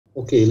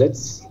Okay,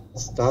 let's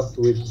start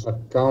with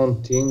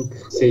accounting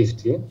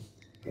safety.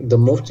 The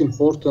most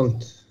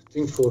important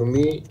thing for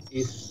me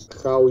is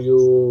how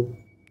you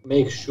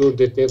make sure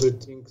that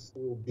everything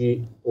will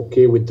be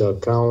okay with the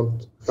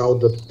account, how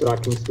the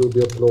trackings will be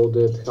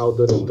uploaded, how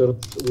the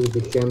returns will be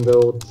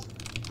handled,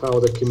 how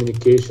the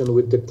communication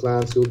with the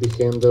clients will be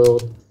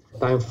handled,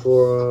 time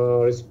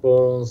for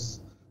response,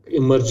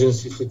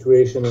 emergency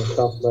situation and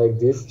stuff like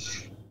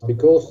this.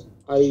 Because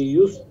I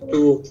used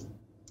to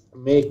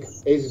make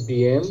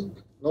FBM,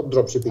 not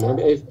dropshipping,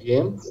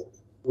 FBM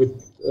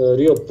with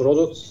real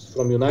products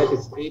from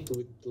United States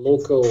with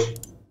local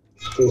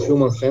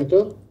fulfillment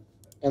center,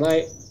 and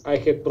I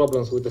had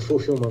problems with the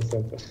fulfillment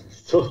center.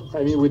 So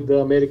I mean, with the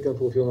American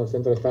fulfillment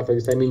center and stuff like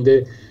this. I mean,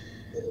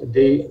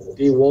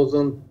 they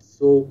wasn't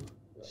so.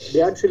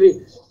 They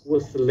actually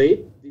was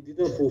late. They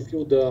didn't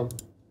fulfill the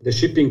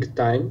shipping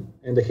time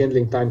and the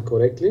handling time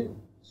correctly.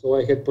 So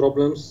I had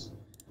problems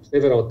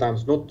several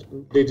times. Not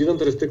they didn't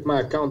restrict my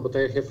account, but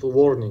I have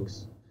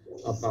warnings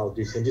about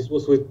this. And this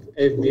was with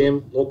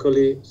FBM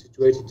locally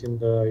situated in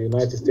the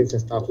United States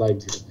and stuff like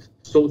this.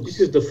 So this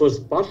is the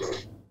first part.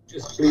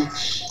 Just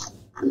please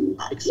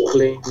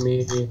explain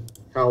me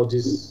how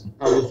you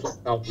sort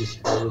out this,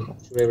 how you make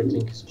sure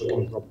everything is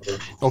working properly.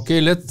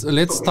 Okay,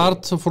 let's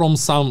start from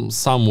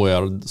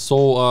somewhere.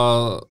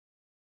 So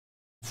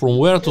from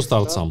where to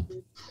start some?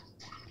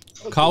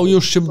 How you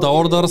ship the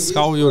orders,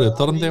 how you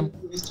return them?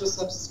 Mr.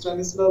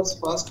 Stanislav's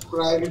first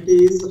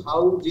priority is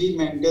how we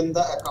maintain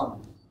the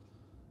account.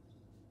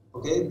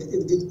 Okay,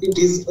 it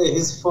is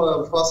his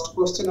first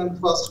question and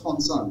first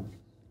concern.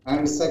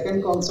 And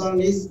second concern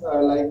is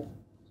like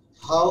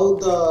how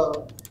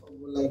the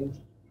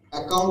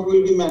account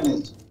will be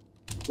managed,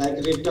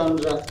 like return,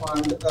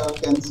 refund,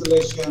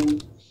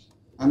 cancellation,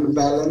 and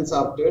balance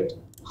update.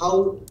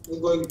 How we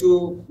going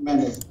to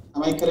manage?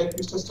 Am I correct,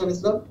 Mr.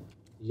 Stanislav?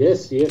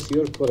 Yes,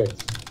 you're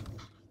correct.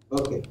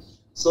 Okay.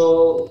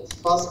 So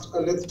first,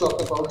 let's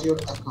talk about your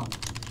account.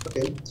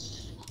 Okay.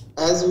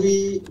 As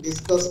we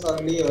discussed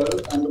earlier,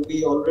 and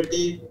we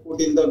already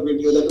put in the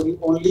video that we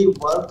only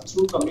work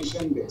through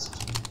commission based.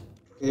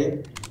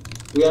 Okay.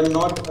 We are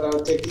not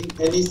taking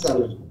any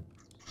salary.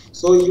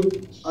 So you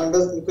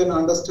can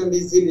understand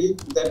easily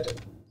that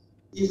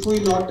if we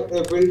not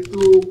able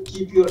to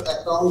keep your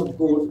account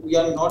good, we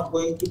are not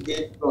going to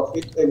get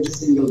profit every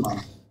single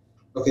month.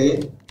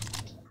 Okay.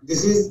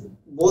 This is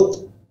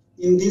both,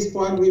 in this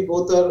point, we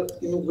both are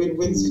in a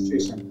win-win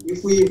situation.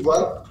 If we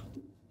work,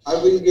 I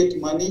will get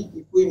money.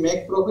 If we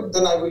make profit,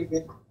 then I will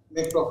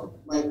make profit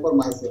for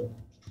myself.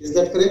 Is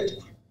that correct?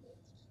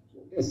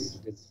 Yes,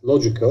 it's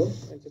logical.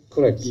 It's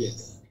correct.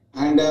 Yes.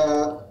 And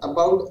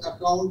about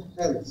account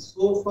health,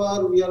 so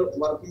far we are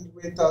working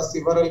with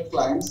several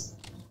clients.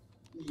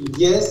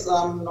 Yes,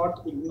 I'm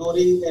not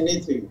ignoring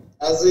anything.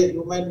 As a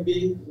human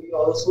being, we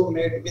also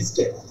made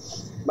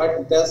mistakes.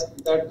 But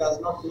that does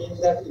not mean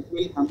that it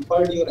will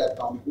hamper your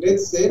account.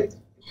 Let's say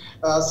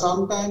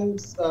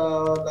sometimes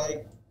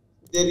like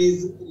there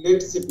is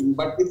late shipping,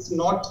 but it's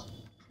not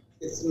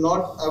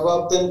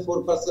above than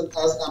 4%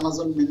 as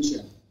Amazon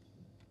mentioned.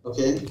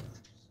 Okay,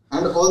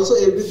 and also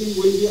everything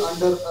will be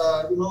under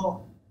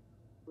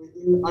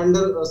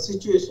under a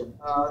situation.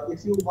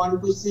 If you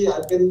want to see, I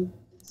can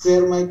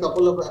share my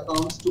couple of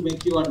accounts to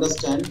make you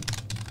understand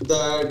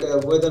that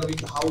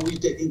how we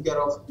taking care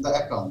of the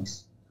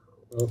accounts.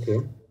 Okay.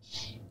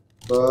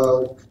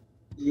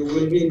 You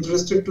will be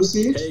interested to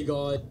see it? Hey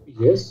God.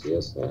 Yes,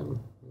 I'm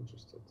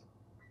interested.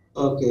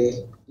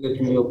 Okay,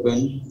 let me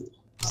open.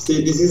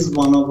 See, this is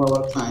one of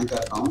our client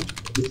account.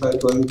 If I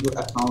go into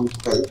account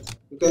health,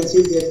 you can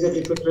see there is a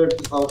defect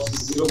rate of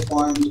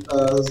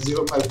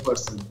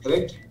 0.05%,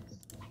 correct?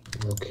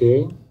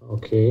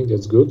 Okay,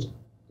 that's good.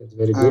 That's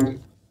very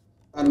good.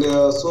 And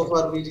so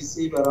far we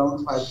receive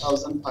around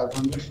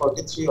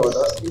 5,543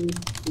 orders in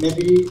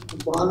maybe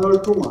 1 or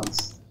 2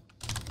 months.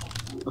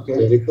 Okay.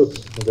 Very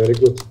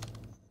good.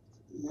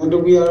 And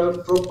we are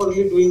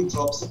properly doing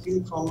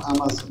dropshipping from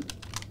Amazon.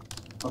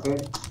 Okay.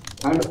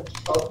 And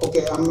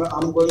okay,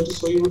 I'm going to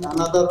show you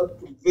another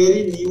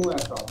very new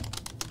account.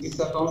 This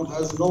account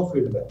has no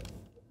feedback.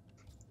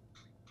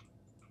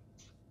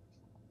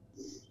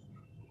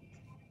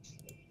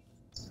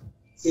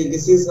 See,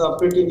 this is a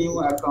pretty new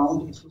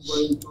account. If you're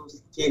going to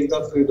check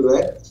the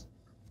feedback,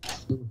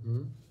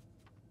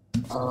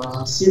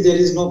 see, there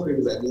is no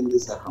feedback in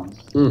this account.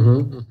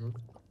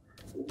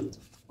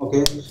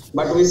 Okay,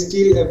 but we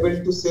still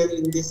able to sell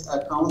in this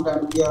account,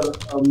 and we are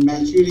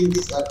maturing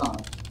this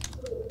account.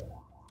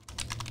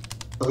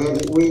 Okay,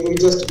 we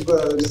just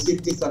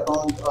received this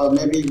account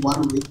maybe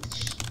 1 week,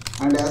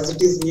 and as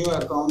it is new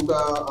account,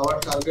 our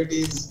target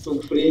is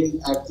to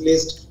bring at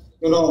least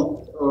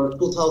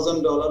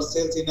 $2,000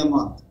 sales in a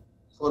month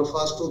for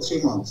first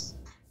 2-3 months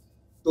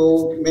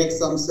to make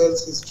some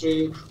sales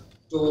history,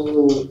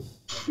 to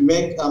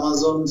make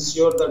Amazon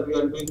sure that we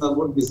are doing a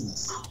good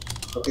business.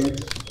 Okay,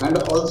 and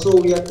also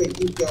we are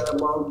taking care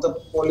about the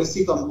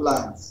policy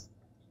compliance.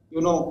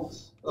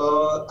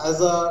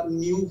 As a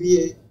new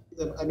VA,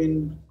 I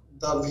mean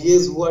the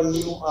VAs who are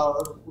new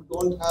who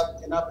don't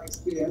have enough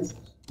experience,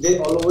 they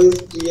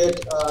always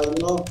create,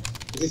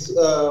 this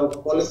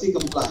policy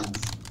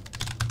compliance.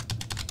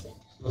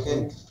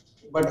 Okay,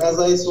 but as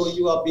I show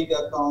you a big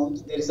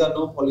account, there is a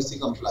no policy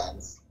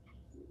compliance.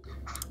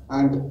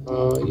 And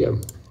yeah.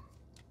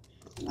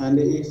 And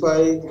if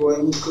I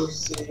going to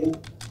see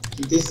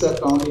this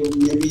account,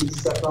 maybe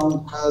this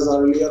account has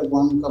earlier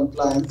one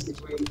compliance,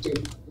 it will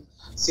take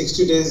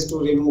 60 days to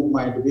remove,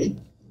 might be.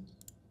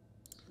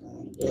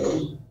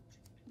 And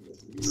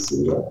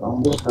see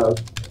account have.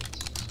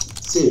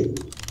 See,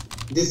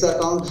 this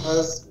account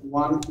has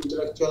one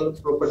intellectual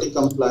property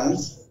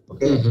compliance,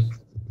 okay,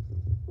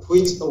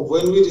 which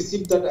when we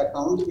receive that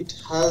account, it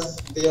has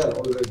there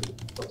already,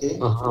 okay.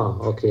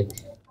 Okay.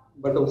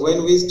 But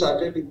when we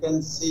started, you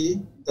can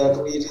see that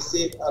we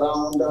received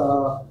around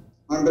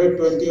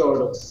 120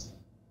 orders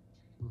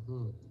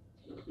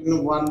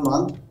in 1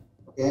 month,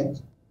 okay.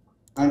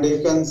 And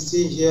you can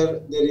see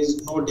here there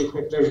is no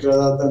defected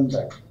rather than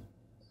that.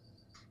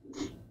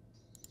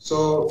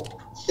 So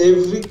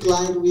every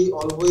client we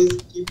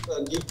always give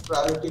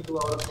priority to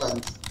our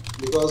clients,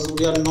 because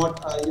we are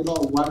not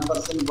one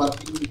person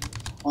working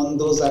on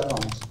those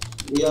accounts.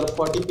 We are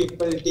 40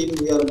 people team.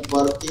 We are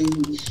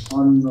working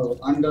on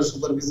under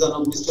supervision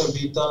of Mr.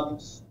 Vita,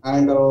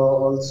 and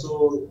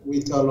also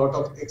with a lot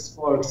of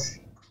experts.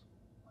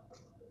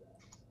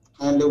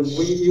 And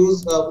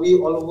we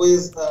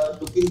always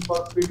looking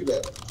for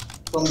feedback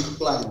from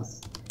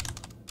clients.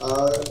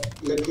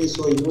 Let me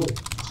show you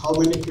how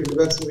many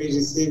feedbacks we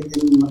received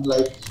in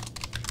like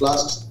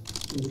last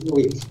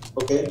week.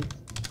 Okay,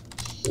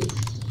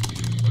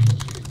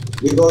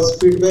 because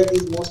feedback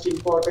is most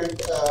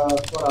important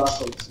for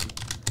us also.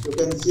 You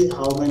can see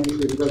how many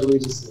feedback we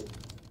receive.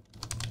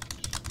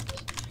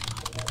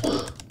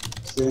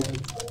 See?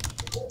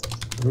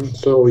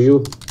 So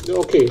you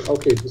okay?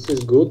 This is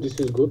good.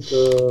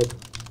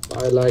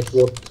 I like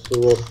what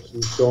you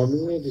show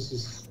me. This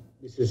is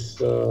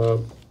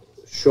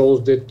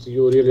shows that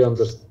you really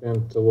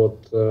understand what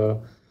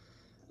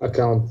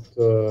account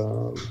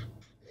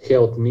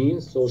health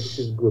means. So this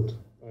is good.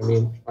 I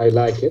mean, I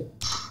like it.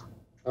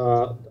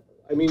 I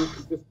mean,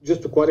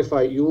 just to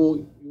clarify,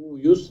 you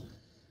use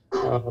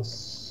local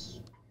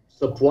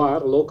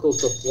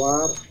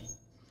supplier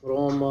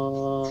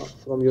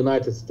from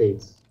United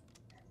States.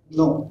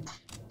 No.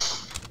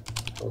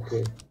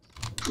 Okay.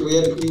 We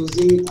are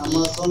using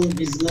Amazon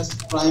Business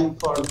Prime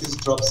for this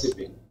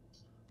dropshipping.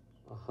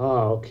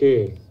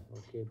 Okay.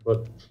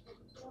 But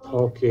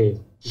okay,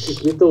 this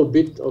is little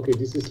bit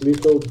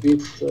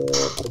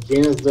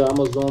against the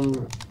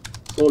Amazon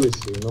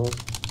policy, you know.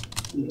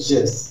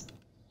 Yes.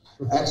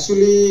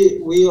 Actually,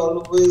 we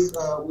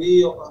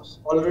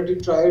already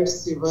tried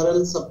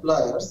several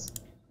suppliers,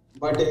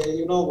 but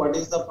what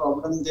is the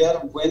problem there?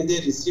 When they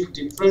receive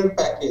different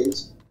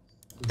package,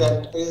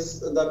 that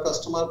is the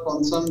customer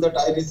concern that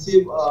I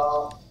receive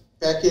a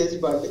package,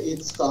 but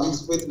it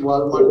comes with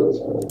Walmart.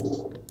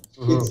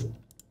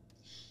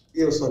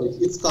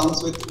 It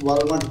comes with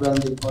Walmart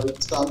branding, or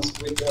it comes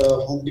with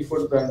Home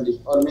Depot branding,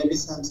 or maybe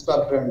Sam's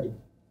Club branding.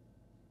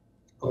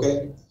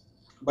 Okay,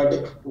 but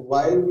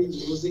while we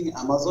using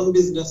Amazon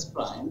Business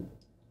Prime,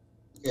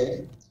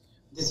 okay,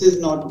 this is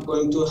not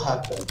going to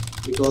happen,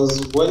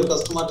 because when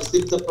customer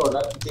receives the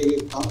product,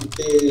 they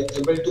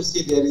able to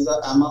see there is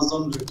a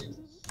Amazon written.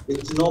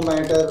 It's no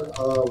matter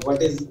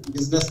what is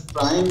Business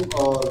Prime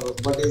or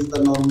what is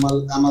the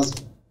normal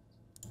Amazon.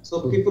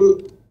 So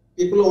people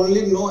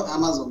only know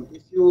Amazon.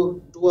 If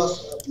you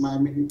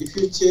if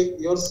you check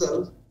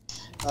yourself,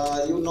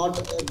 you're not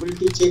able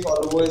to check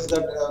always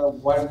that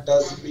what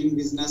does mean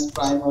Business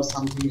Prime or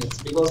something else,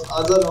 because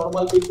as a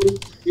normal people,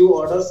 you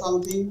order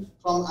something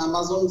from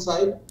Amazon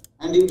side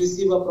and you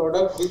receive a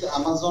product with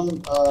Amazon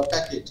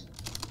packet,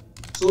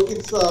 so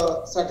it's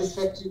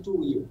satisfactory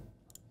to you,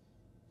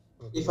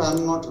 if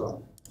I'm not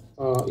wrong.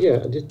 Yeah,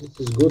 this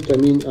is good. I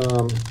mean,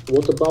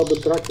 what about the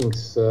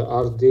trackings?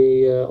 Are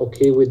they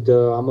okay with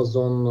the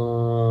Amazon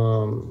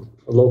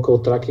local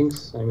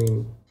trackings? I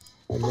mean,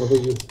 I never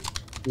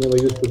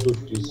used to do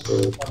this.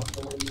 So.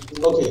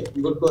 Okay,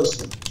 good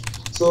question.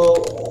 So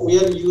we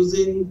are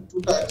using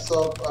two types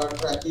of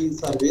tracking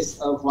service.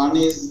 One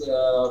is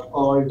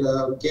called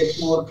Get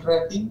More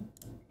Tracking,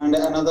 and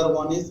another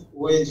one is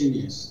Way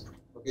Genius.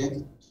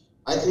 Okay,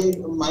 I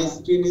think my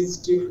screen is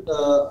still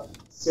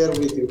share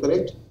with you,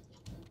 correct?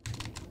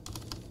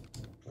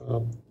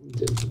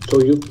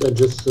 So you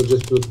just to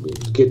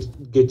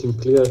getting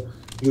clear,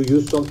 you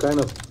use some kind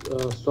of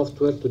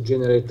software to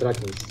generate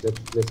trackings.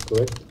 That's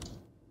correct.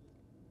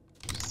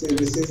 See,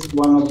 this is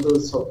one of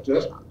those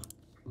software.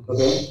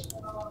 Okay.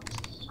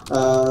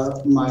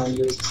 My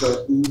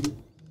tracking.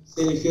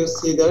 See, if you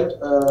see that,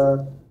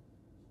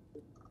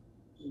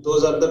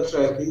 those are the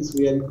trackings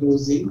we are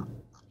using.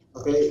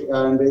 Okay,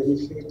 and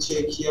if you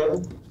check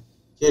here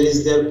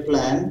is their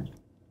plan.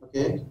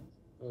 Okay.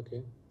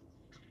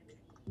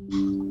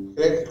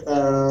 Correct.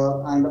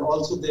 And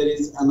also there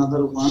is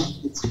another one.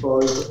 It's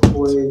called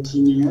OA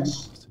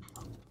Genius.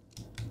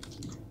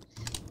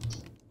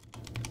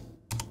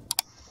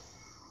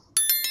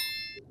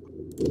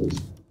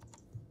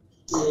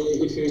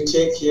 If you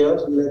check here.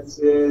 Let's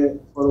say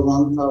for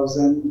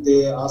 1,000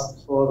 they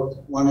ask for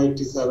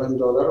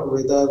 $187.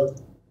 Whether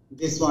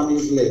this one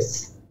is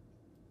less.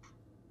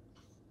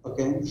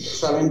 Okay,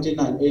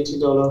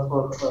 $80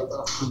 for the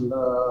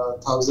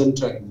 1,000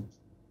 tracking.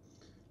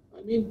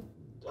 I mean,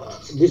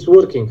 this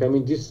working. I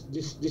mean, this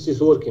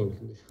is working.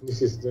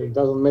 This is, it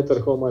doesn't matter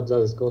how much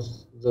does it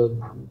cost.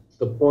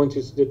 The point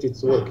is that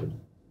it's working.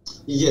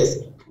 Yes.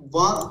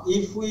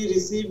 If we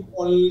receive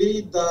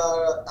only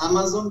the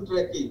Amazon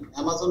tracking,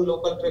 Amazon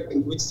local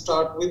tracking, which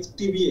start with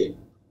TBA.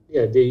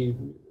 Yeah, they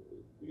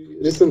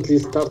recently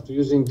start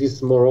using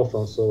this more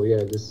often. So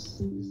yeah,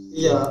 this.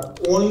 Yeah,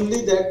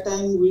 only that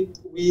time we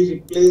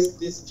replace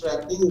this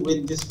tracking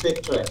with this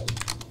fake tracking.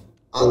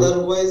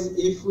 Otherwise,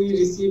 if we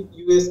receive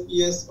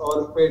USPS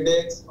or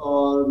FedEx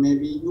or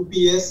maybe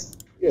UPS,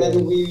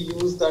 then we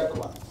use that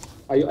one.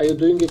 Are you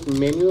doing it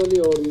manually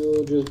or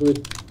you just do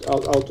it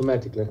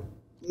automatically?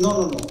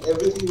 No.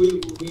 Everything we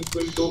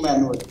will do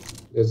manually.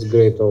 That's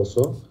great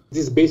also.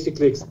 This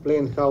basically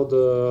explains how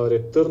the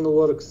return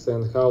works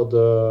and how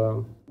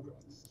the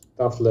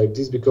stuff like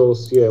this,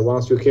 because yeah,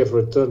 once you have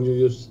return, you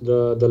use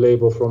the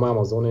label from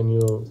Amazon and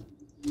you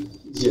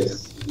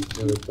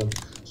return.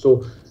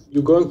 So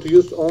you're going to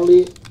use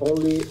only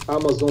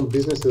Amazon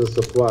Business as a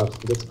supplier.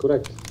 That's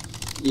correct?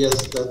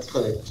 Yes, that's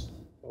correct.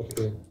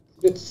 Okay.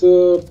 Let's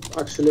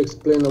actually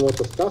explain a lot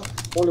of stuff.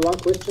 Only one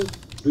question.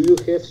 Do you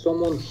have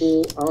someone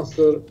who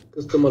answer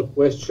customer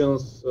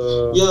questions?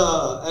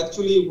 Yeah,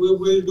 actually we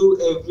will do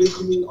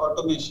everything in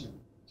automation.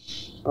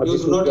 You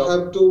do not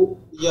have to.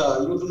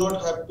 Yeah, you do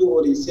not have to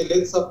worry. Say,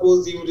 let's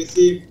suppose you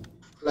receive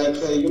like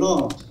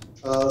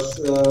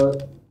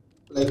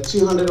like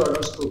 300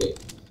 orders today.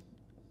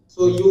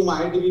 So you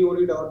might be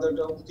worried about that.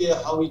 Okay,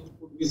 how it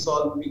could be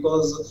solved,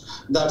 because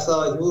that's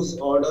a huge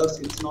orders.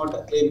 It's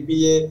not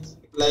FBA.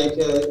 Like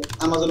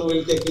Amazon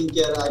will taking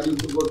care. I need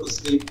to go to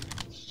sleep.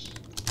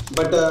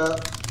 But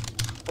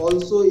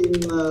also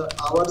in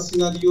our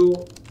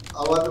scenario,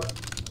 our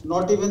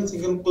not even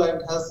single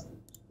client has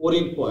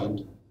worried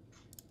point,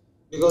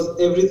 because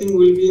everything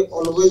will be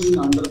always in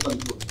under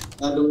control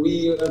and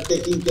we are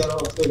taking care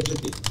of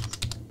everything.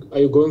 Are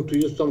you going to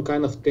use some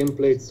kind of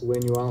templates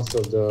when you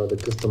answer the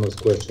customer's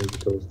question?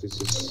 Because this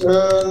is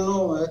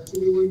no,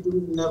 actually we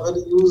do never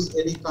use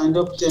any kind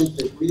of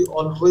template. We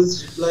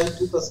always reply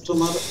to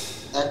customer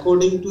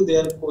according to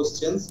their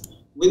questions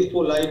with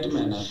polite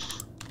manner.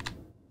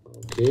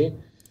 Okay.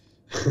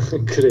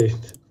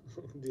 Great.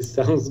 This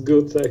sounds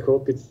good. I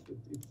hope it's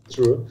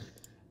true.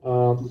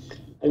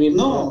 I mean,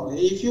 no.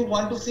 If you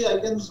want to see, I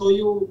can show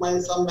you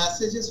some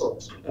messages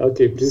also.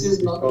 Okay, please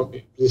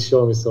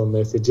show me some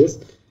messages.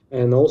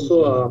 And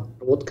also,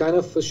 what kind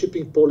of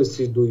shipping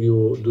policy do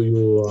you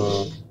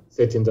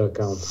set in the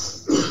account?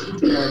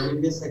 Give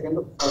me a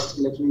second. First,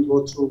 let me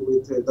go through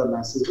with the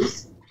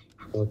messages.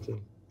 Okay.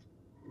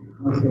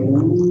 Okay.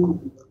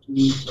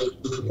 You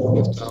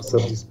have to answer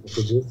these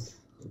messages.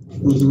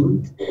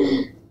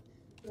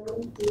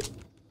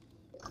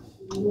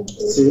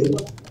 See.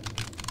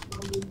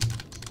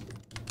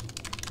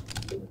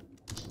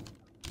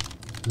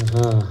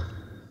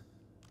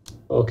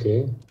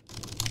 Okay.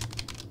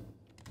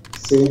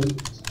 See.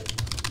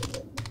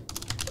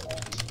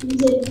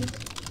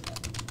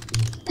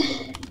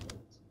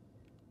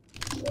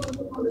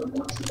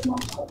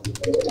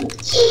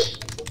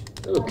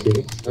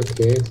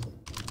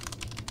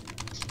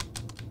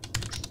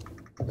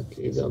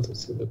 Okay. Don't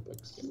see the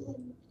text.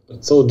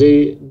 So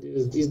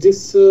is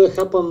this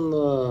happen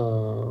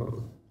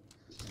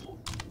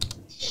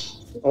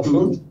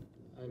often?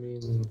 I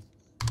mean,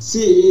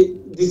 see,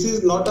 this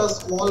is not a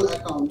small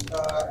account.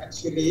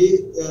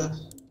 Actually,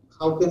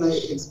 how can I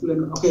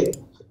explain? Okay,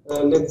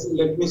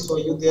 let me show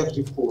you their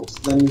reports.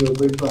 Then you'll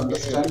be able to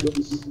understand.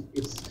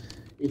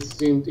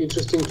 It's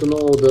interesting to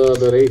know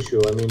the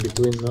ratio. I mean,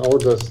 between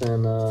orders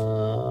and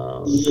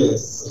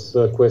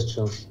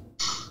questions.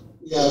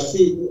 Yeah,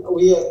 see,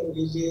 we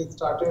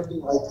started,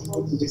 I think,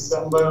 in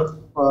December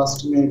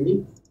 1st,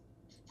 maybe.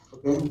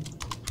 Okay.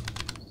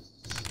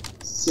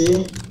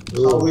 See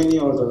how many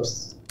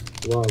orders.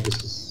 Wow,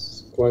 this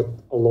is quite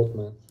a lot,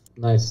 man.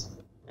 Nice.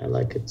 I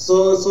like it.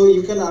 So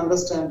you can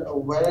understand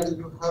where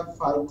you have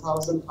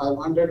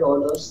 5,500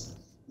 orders,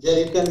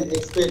 there you can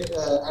expect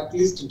at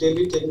least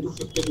daily 10 to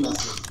 15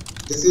 messages.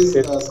 This is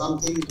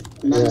something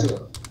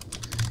natural.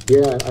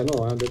 Yeah, I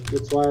know.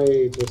 That's why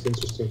it was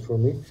interesting for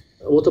me.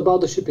 What about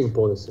the shipping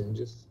policy?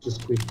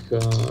 Just quick.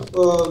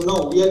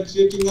 No, we are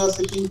creating a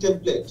shipping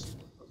template.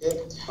 Okay.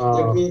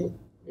 Let me.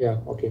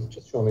 Yeah. Okay.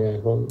 Just show me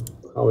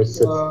how it's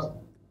set.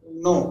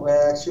 No,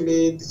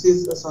 actually, this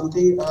is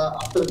something.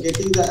 After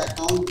getting the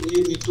account,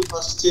 we need to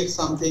first check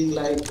something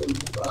like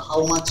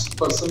how much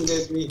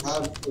percentage we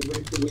have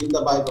within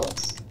the buy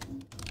box.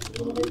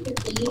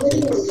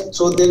 Okay.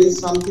 So there is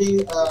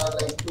something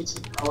like which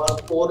our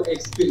core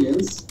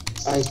experience.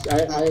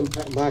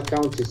 My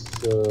account is.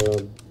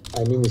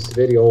 I mean, it's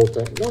very old.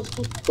 Not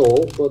so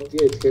old, but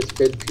yeah, it has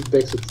had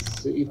feedbacks.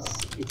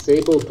 It's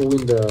able to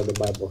win the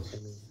buy box. I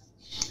mean.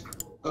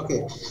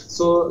 Okay,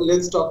 so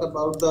let's talk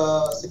about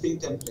the shipping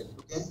template.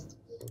 Okay.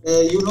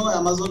 You know,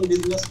 Amazon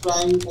Business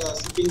Prime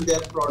shipping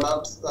their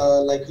products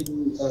like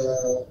in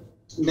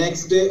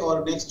next day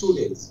or next 2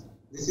 days.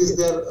 This is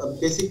their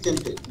basic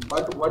template.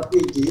 But what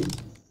we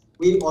did,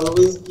 we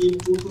always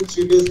keep 2 to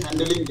 3 days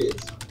handling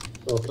days.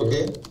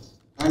 Okay,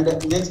 and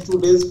next 2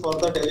 days for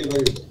the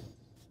delivery day.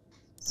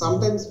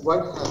 Sometimes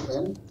what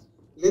happen?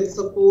 Let's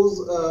suppose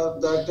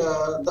that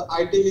the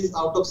item is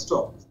out of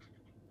stock.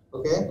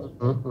 Okay,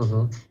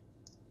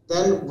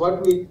 then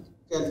what we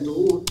can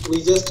do,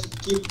 we just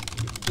keep,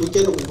 we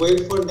can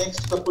wait for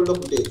next couple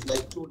of days,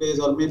 like 2 days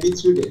or maybe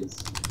 3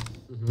 days.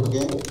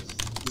 Okay,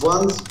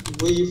 once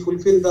we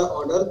fulfill the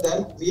order,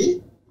 then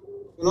we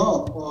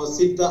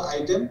ship the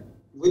item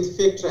with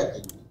fake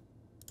tracking.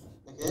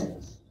 Okay,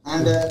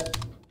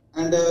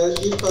 and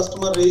if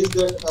customer raised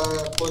that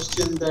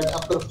question that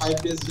after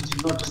 5 days he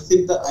did not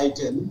receive the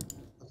item,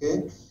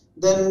 okay,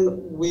 then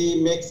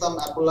we make some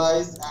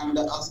apologies and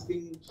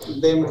asking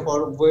them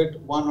for wait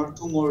 1 or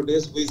 2 more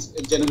days, which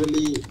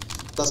generally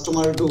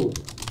customer do,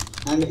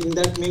 and in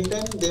that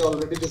meantime they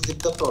already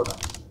received the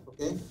product.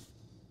 Okay,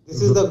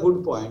 this is the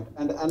good point.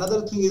 And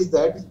another thing is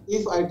that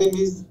if item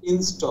is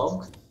in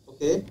stock,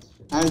 okay,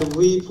 and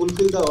we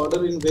fulfill the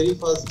order in very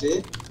first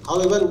day,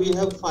 however we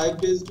have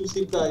 5 days to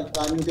ship the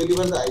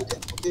deliver the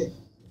item, okay,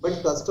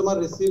 but customer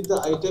received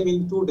the item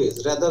in 2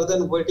 days rather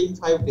than waiting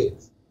 5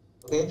 days.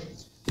 Okay,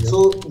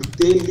 so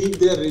they leave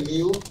their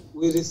review,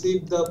 we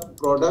receive the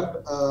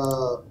product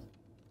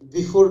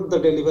before the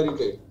delivery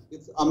date.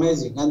 It's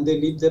amazing, and they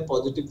leave their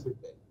positive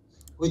feedback,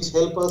 which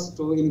help us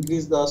to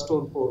increase the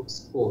store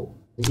score.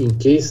 In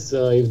case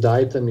if the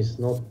item is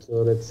not,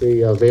 let's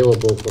say,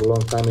 available for a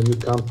long time and you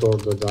can't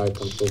order the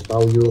item, so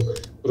how you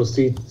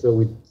proceed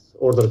with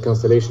order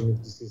cancellation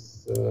if this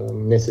is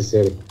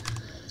necessary?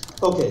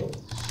 Okay,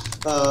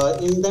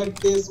 in that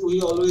case,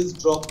 we always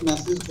drop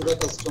message to the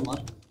customer.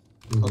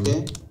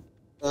 Okay,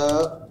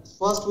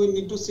 first we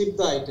need to ship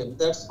the item,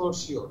 that's for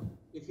sure,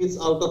 if it's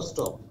out of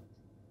stock.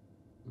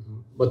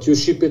 But you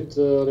ship it,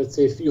 let's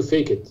say, you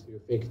fake it,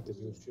 you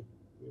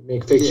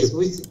make fake ship.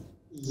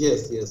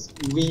 Yes,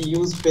 we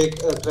use fake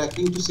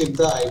tracking to ship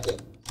the item,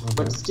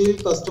 but still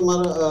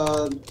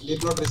customer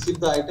did not receive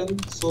the item,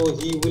 so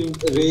he will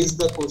raise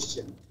the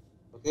question,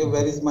 okay,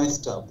 where is my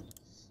stuff?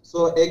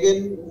 So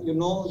again,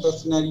 the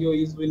scenario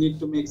is we need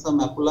to make some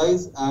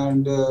apologies,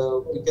 and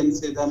we can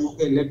say them,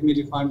 okay, let me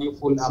refund you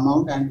full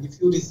amount, and if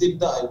you receive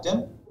the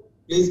item,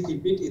 please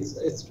keep it,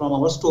 it's from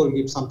our store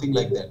gift, something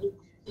like that.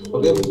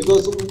 Okay,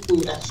 because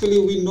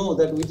we know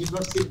that we did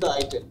not ship the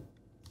item.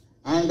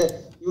 And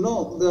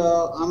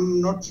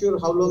I'm not sure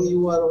how long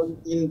you are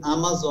in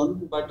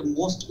Amazon, but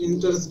most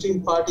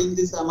interesting part in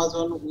this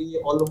Amazon, we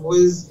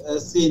always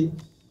seen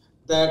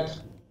that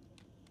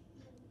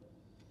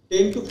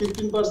 10 to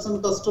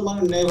 15%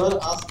 customer never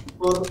ask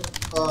for,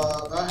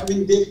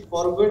 they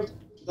forget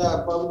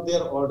about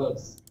their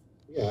orders.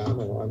 Yeah,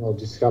 I know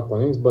this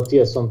happenings, but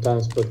yeah,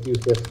 sometimes, but you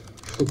have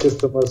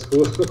customers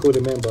who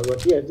remember.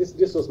 But yeah,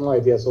 this was my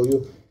idea. So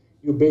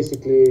you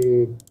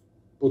basically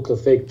put a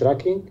fake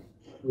tracking,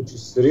 which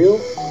is real,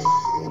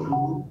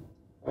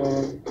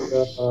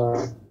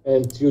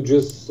 and you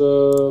just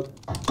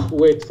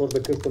wait for the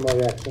customer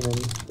reaction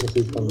and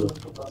proceed from there.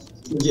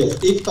 Yes,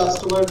 if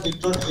customer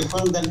did not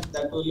refund, then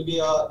that will be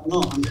a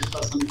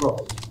 100%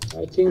 problem.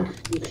 I think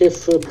you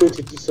have a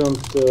pretty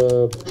decent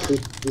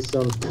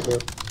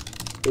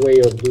way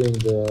of doing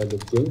the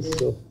things.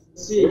 So.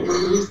 See,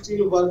 we're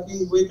still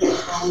working with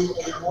account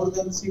more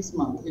than 6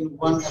 months in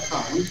one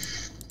account,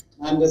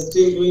 and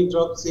still doing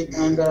dropship.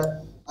 And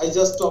I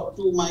just talked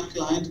to my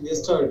client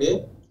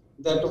yesterday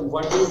that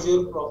what is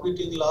your profit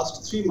in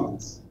last 3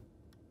 months?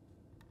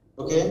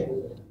 Okay.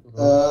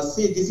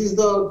 See, this is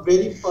the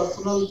very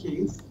personal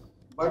things,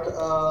 but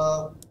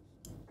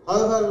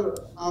however,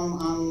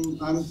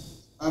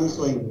 I'm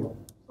showing you.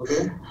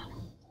 Okay,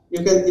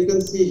 you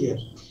can see here.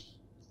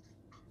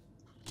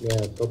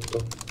 Yeah, top.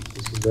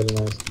 This is very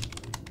nice.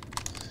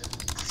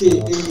 See,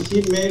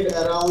 he made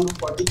around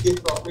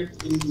 40K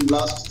profit in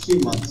last 3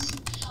 months.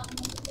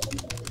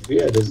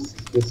 Yeah,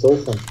 that's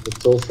awesome.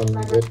 That's awesome.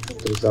 Great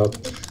result.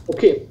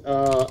 Okay.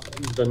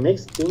 The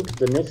next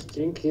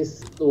thing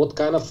is what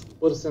kind of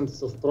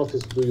percents of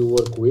profits do you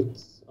work with?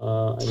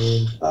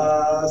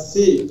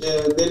 See,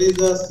 there is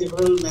a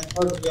several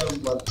method we are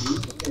working.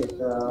 Okay,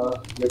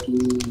 let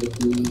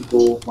me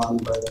go one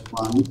by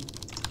one.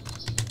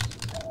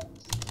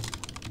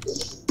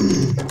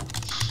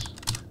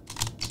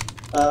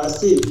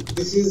 See,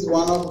 this is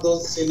one of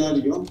those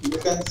scenario. You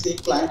can see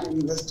client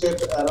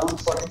invested around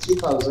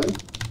 43,000.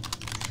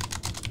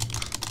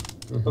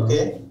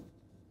 Okay,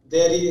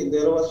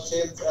 there was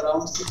sales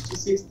around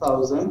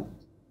 66,000,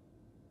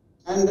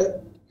 and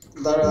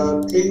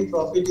the clean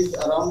profit is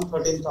around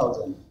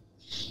 13,000.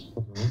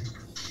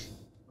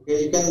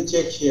 Okay, you can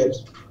check here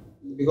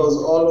because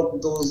all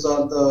of those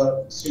are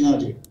the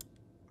scenario.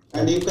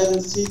 And you can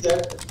see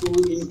that to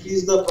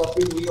increase the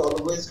profit, we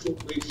always took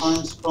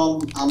refunds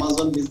from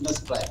Amazon Business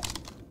Prime.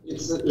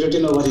 It's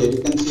written over here.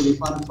 You can see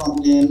refund from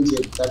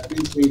AMG. That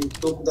means we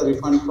took the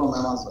refund from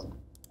Amazon.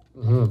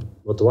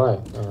 But why?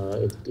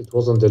 It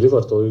wasn't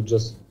delivered, or you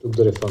just took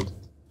the refund?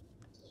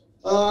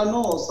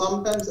 No,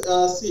 sometimes,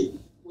 see,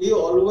 we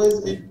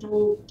always need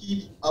to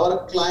keep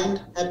our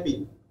client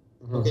happy.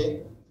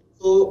 Okay,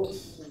 so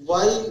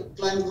why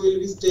client will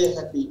we stay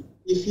happy?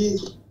 If he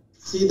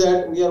see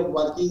that we are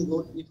working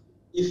good,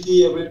 if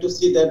he able to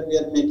see that we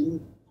are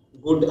making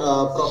good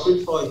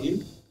profit for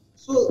him,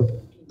 so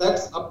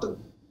that's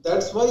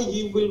why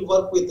he will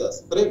work with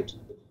us, correct?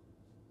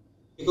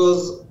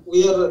 Because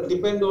we are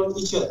depend on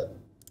each other.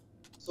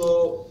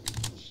 So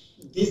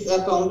this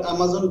account,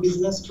 Amazon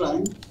Business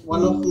Prime,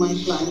 one of my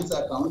clients'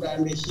 account,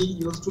 and he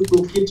used to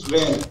took it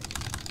rent.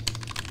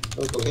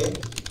 Okay,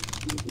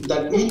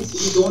 that means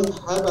he don't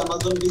have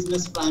Amazon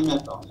Business Prime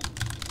account.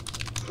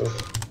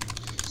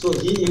 So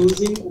he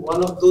using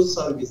one of those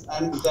service,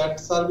 and that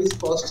service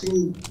cost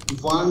him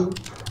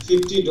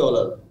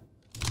 $150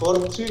 for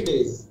 3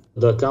 days.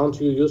 The account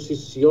you use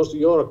is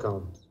your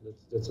account.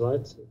 That's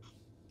right.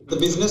 The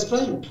Business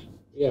Prime.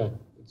 Yeah,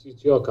 it's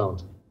your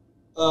account.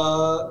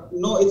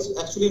 No, it's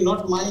actually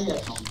not my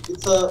account.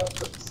 It's a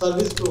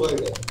service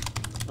provider.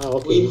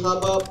 Okay. We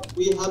have a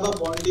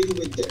bonding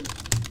with them.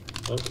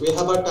 Okay. We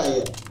have a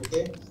tie-up.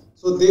 Okay,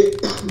 so they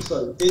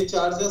they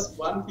charge us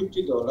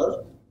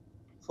 $150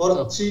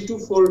 for 3 to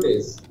 4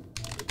 days.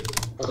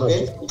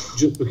 Okay,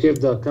 just to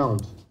have the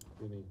account.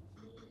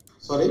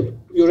 Sorry,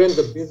 you rent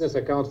the business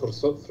account from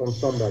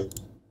somebody.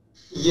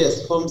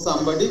 Yes, from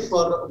somebody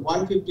for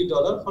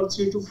 $150 for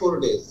 3 to 4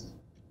 days.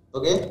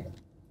 Okay.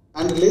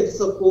 And let's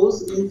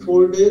suppose in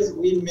 4 days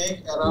we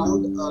make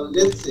around,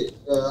 let's say,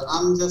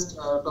 I'm just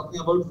talking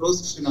about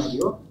gross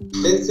scenario.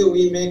 Let's say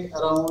we make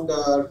around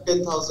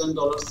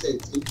 $10,000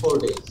 sales in 4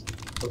 days.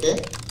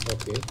 Okay.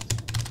 Okay.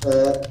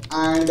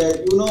 And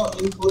you know,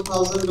 in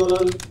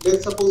 $4,000,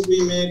 let's suppose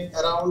we make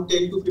around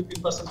 10 to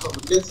 15%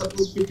 profit. Let's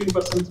suppose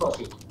 15%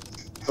 profit.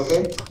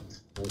 Okay.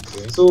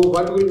 Okay. So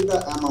what will be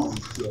the amount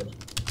here?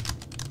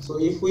 So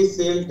if we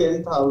sell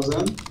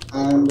 10,000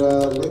 and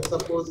let's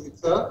suppose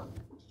it's a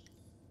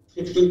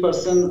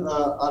 15%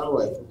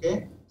 ROI,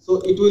 okay? So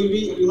it will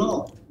be,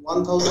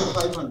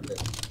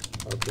 1,500.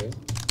 Okay.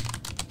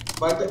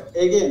 But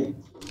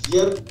again,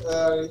 here,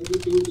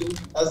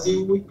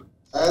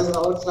 as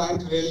our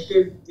client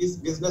rented this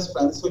business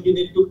plan, so he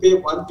need to pay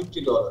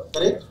 $150,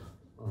 correct?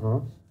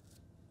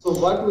 So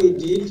what we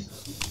did,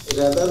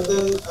 rather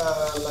than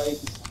like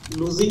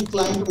losing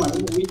client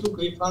money, we took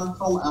refund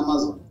from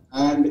Amazon.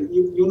 And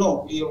you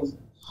know,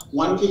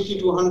 $150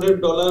 to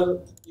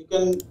 $100, you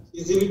can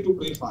easily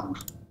took refund.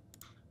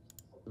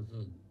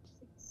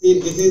 See,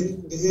 this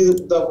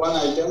is the one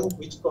item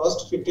which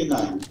cost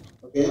 59.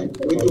 Okay,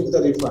 we took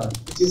the refund,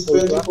 which is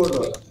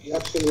 $24.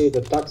 Actually,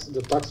 the tax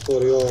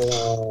for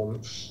your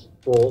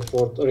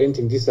for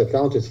renting this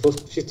account is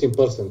first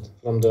 15%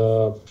 from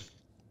the.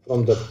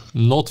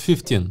 Not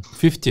 15,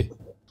 50.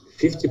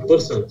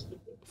 50%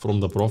 from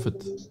the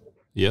profit.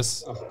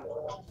 Yes.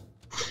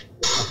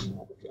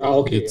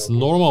 Okay. It's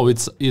normal.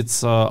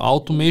 It's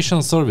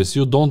automation service.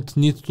 You don't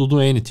need to do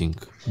anything.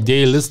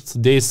 They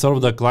list, they serve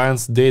the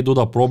clients, they do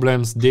the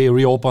problems, they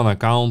reopen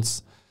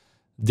accounts,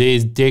 they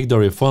take the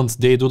refunds,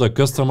 they do the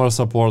customer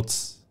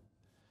supports.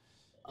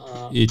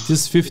 It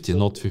is 50,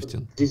 not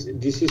 15. This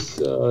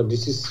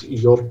is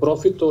your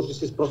profit, or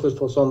this is profit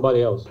for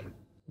somebody else?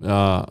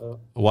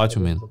 What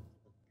you mean?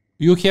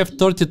 You have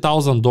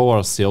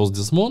 $30,000 sales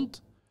this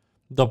month.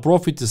 The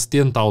profit is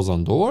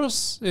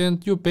 $10,000,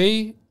 and you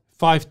pay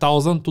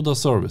 $5,000 to the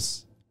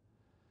service.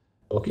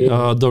 Okay.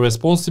 The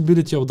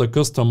responsibility of the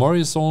customer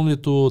is only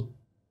to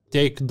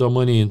take the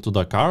money into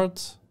the card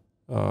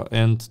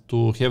and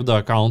to have the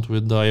account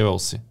with the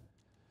LLC.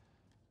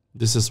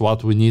 This is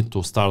what we need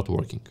to start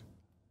working.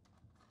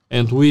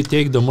 And we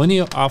take the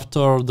money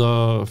after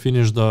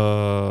finish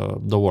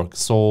the work.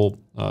 So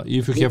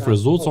if you have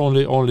results,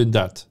 only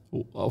that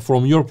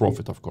from your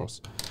profit, of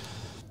course.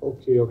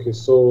 Okay.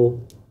 So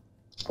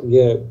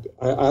yeah,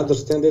 I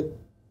understand it.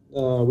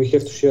 We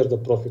have to share the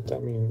profit. I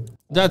mean,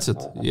 that's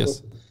it.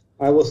 Yes.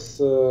 My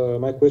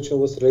question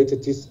was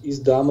related is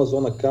the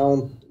Amazon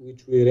account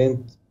which we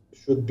rent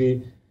should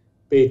be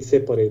paid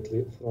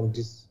separately from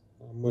this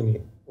money,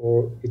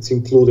 or it's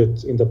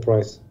included in the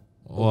price?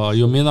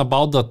 You mean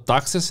about the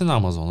taxes in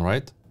Amazon,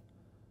 right?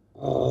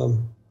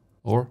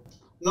 Or?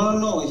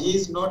 No. He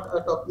is not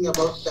talking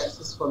about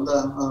taxes for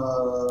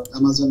the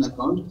Amazon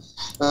account.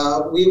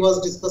 We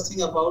was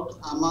discussing about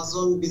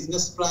Amazon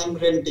Business Prime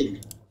renting.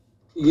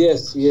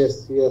 Yes.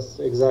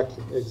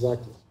 Exactly.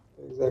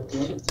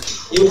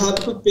 You have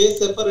to pay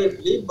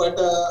separately, but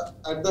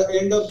at the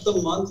end of the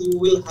month, you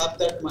will have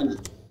that money.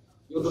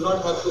 You do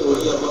not have to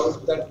worry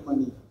about that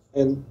money.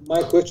 And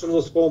my question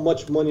was how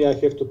much money I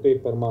have to pay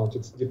per month.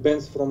 It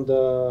depends from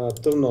the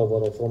turnover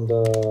or from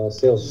the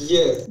sales.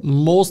 Yes.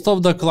 Most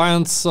of the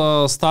clients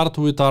start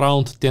with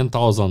around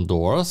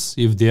 $10,000.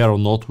 If they are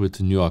not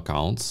with new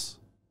accounts,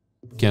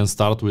 can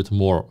start with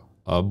more.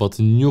 But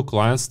new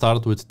clients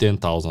start with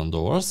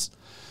 $10,000.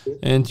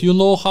 And you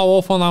know how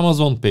often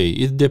Amazon pay.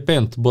 It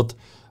depends. But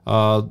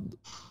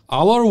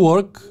our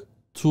work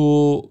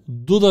to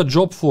do the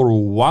job for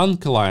one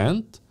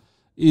client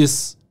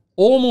is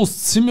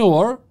almost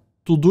similar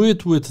to do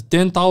it with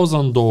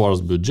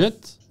 $10,000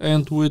 budget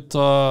and with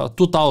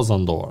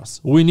 $2,000.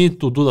 We need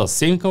to do the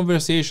same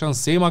conversation,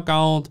 same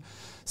account,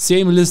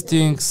 same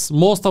listings.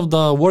 Most of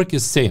the work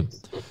is same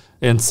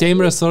and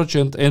same research.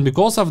 And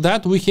because of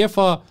that, we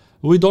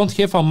don't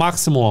have a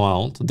maximum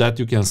amount that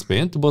you can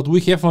spend, but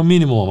we have a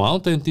minimum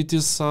amount, and it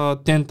is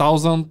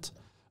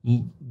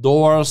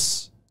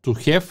 $10,000 to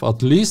have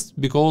at least,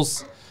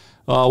 because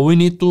we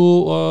need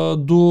to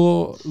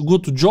do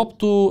good job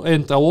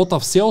and a lot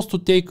of sales to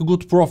take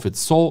good profits.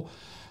 So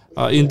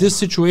in this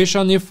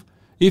situation, if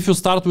you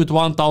start with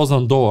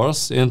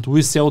 $1,000 and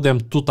we sell them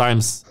 2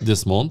 times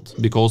this month,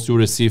 because you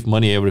receive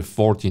money every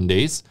 14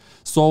 days,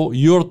 so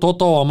your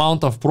total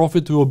amount of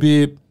profit will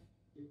be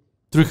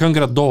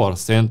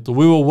 $300, and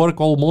we will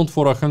work all month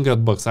for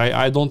 $100.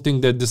 I don't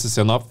think that this is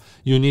enough.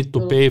 You need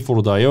to pay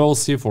for the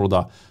LLC, for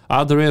the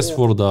address,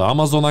 for the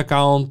Amazon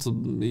account.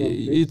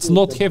 It's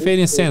not have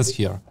any sense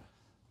here.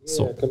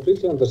 So I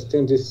completely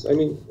understand this. I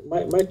mean,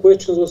 my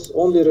question was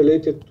only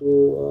related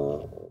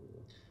to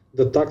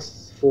the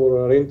tax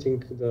for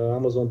renting the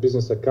Amazon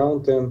business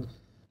account, and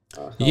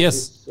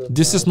yes,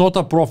 this is not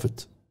a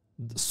profit.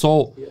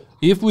 So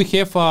if we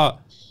have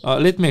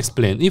let me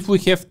explain. If we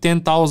have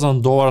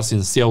 $10,000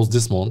 in sales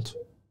this month,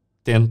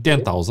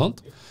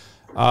 10,000,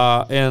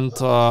 and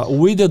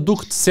we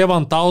deduct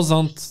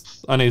 7,000,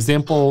 an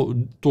example,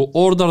 to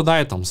ordered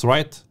items,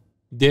 right?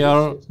 They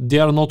are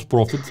not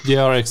profit, they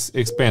are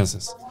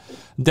expenses.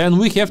 Then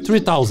we have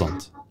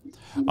 3,000.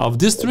 Of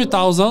this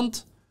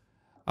 3,000,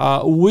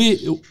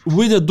 we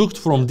deduct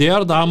from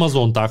there the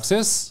Amazon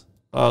taxes,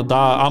 the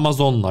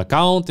Amazon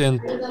account, and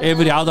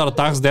every other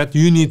tax that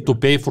you need to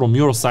pay from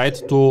your side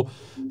to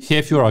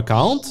have your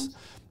account.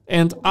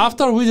 And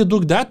after we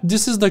deduct that,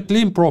 this is the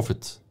clean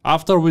profit.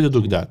 After we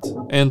deduct that,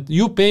 and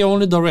you pay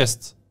only the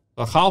rest,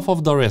 half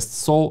of the rest.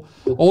 So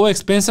all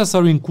expenses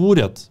are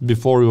included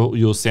before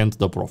you send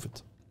the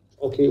profit.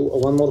 Okay,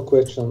 one more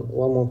question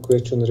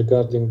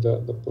regarding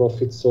the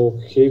profit. So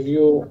have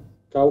you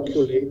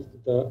calculated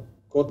the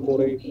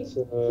corporate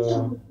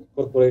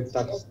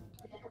tax?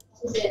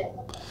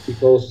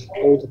 Because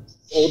all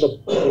the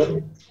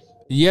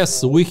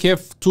yes, we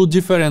have 2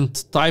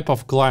 different type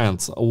of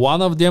clients.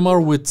 One of them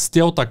are with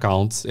stealth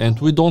accounts, and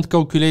we don't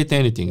calculate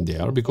anything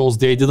there because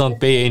they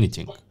didn't pay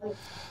anything.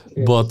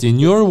 Okay. But in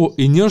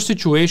your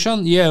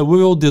situation, yeah,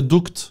 we will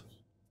deduct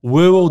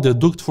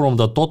from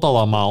the total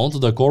amount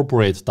the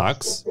corporate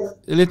tax.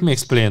 Let me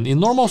explain.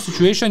 In normal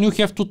situation, you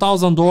have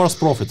 $2,000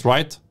 profit,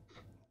 right?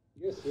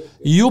 Yes.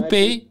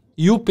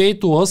 You pay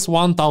to us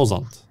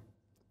 1,000,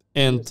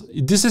 and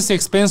this is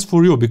expense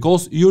for you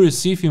because you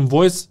receive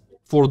invoice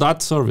for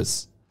that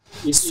service.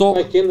 If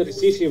I can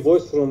receive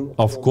invoice from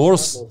of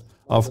course,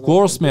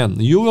 man,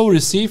 you will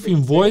receive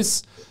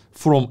invoice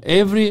from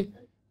every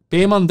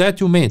payment that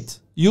you made.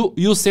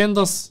 You send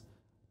us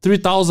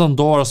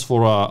 $3,000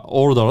 for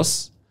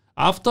orders.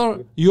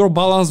 After your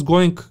balance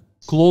going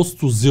close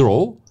to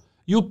 0,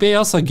 you pay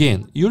us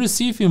again. You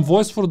receive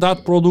invoice for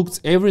that products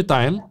every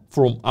time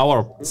from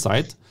our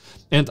side,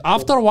 and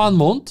after 1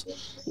 month,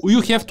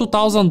 you have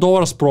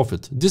 $2,000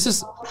 profit. This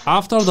is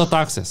after the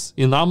taxes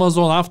in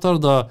Amazon, after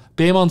the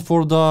payment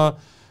for the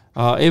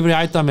every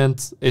item, and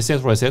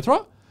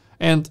etc.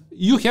 And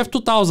you have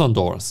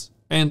 $2,000,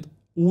 and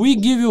we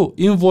give you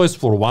invoice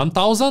for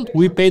 1,000.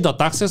 We pay the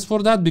taxes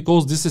for that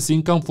because this is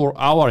income for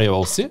our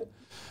LLC,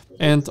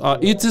 and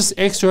it is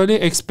actually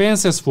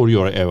expenses for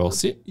your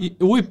LLC.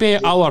 We pay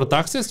our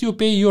taxes, you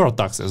pay your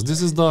taxes.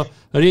 This is the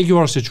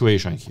regular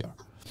situation here.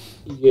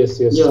 Yes.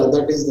 Yeah,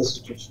 that is the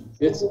situation.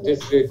 This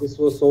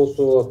was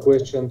also a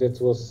question that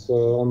was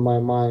on my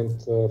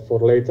mind for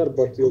later,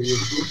 but you're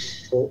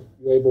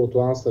able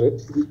to answer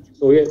it.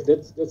 So yeah,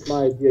 that's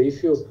my idea.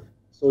 If you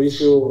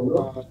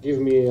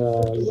give me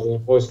an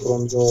invoice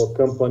from your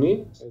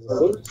company as a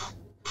service,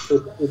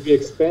 it will be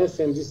expense,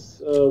 and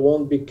this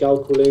won't be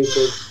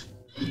calculated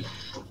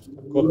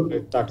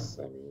corporate tax.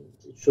 I mean,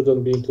 it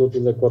shouldn't be included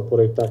in the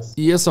corporate tax.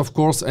 Yes, of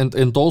course,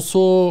 and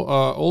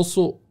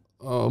also.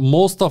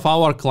 Most of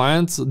our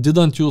clients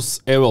didn't use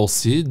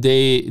LLC.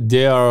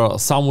 They are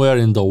somewhere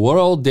in the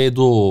world. They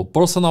do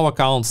personal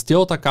accounts,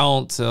 stealth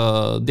accounts.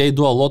 They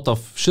do a lot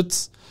of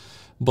shits.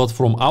 But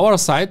from our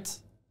side,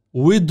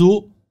 we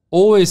do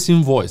always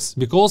invoice,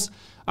 because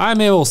I'm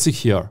LLC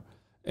here,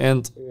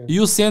 and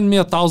you send me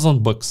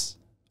 $1,000.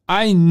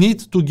 I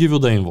need to give you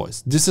the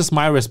invoice. This is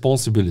my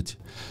responsibility.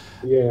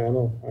 Yeah, I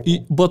know.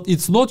 But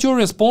it's not your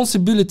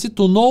responsibility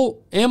to know,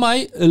 am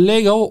I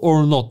legal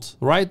or not,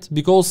 right?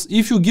 Because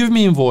if you give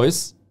me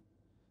invoice,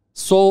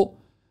 so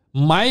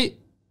my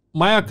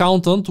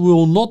accountant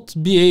will not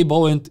be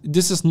able, and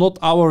this is not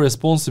our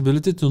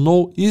responsibility to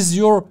know, is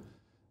your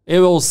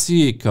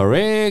LLC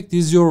correct?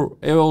 Is your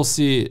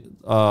LLC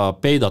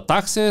pay the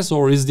taxes,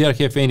 or is there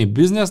have any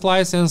business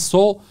license?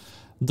 So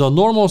the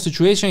normal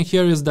situation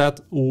here is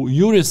that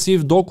you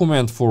receive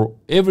document for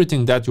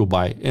everything that you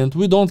buy, and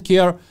we don't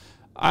care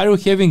are you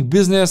having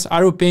business?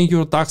 Are you paying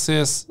your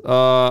taxes?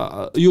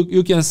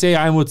 You can say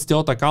I'm with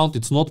stealth account.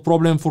 It's not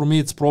problem for me.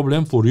 It's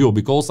problem for you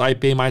because I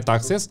pay my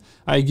taxes.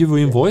 I give you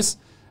invoice,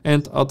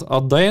 and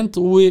at the end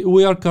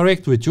we are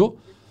correct with you.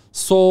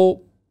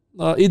 So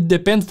it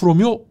depends from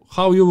you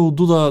how you will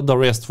do the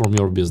rest from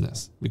your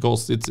business,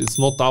 because it's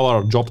not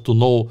our job to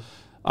know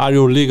are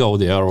you legal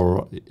there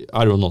or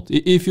are you not.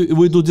 If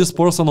we do this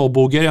personal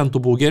Bulgarian to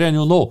Bulgarian,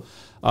 you know,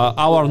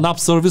 our NAP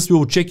service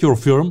will check your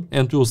firm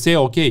and will say,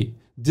 okay,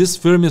 this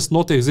firm is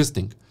not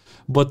existing.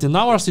 But in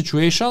our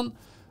situation,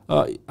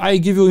 I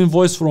give you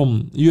invoice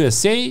from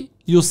USA,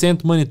 you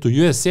send money to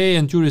USA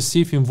and you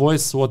receive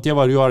invoice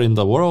whatever you are in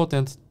the world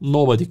and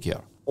nobody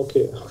care.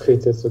 Okay,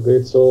 that's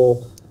great.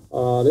 So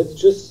let's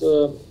just,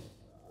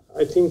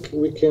 I think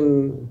we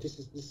can, this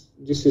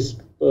is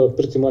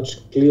pretty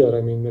much clear,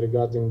 I mean,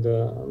 regarding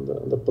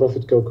the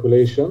profit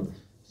calculation.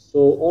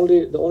 So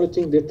the only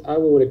thing that I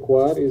will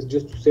require is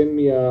just to send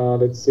me a,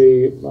 let's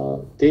say,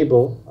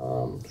 table,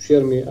 to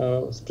share me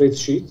a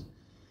spreadsheet,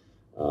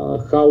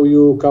 how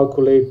you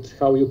calculate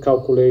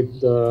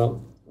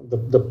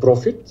the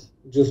profit,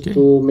 just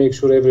to make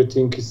sure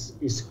everything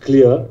is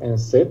clear and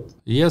set.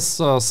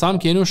 Yes, Sam,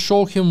 can you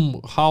show him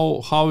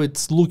how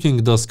it's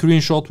looking, the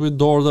screenshot with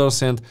the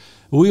orders? And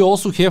we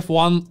also have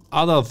one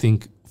other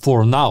thing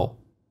for now,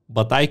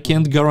 but I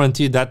can't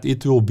guarantee that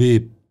it will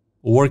be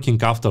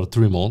working after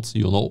 3 months,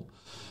 you know.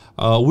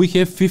 We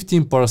have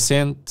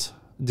 15%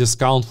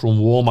 discount from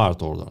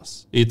Walmart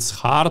orders. It's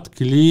hard,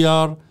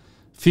 clear,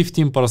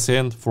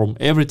 15% from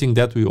everything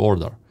that we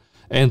order.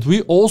 And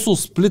we also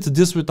split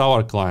this with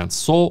our clients.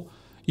 So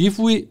if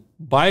we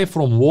buy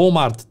from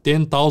Walmart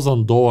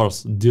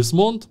 $10,000 this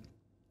month,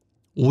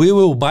 we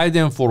will buy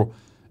them for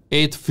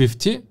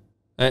 8.50.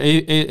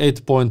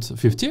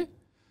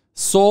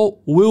 So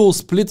we will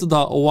split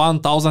the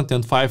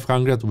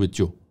 1,500 with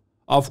you.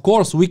 Of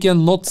course, we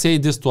cannot say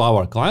this to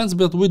our clients,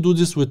 but we do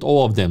this with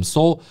all of them.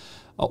 So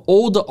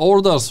all the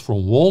orders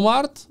from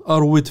Walmart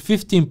are with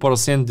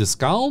 15%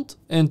 discount,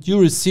 and you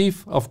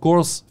receive, of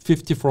course,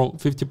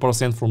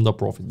 50% from the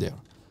profit there.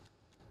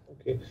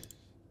 Okay.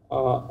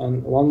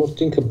 And one more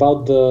thing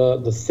about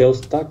the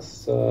sales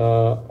tax.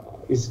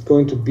 Is it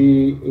going to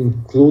be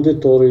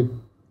included, or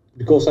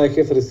because I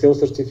have a sales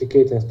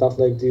certificate and stuff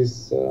like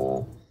this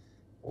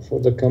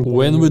for the company?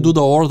 When we do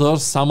the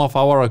orders, some of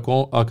our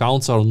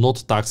accounts are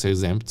not tax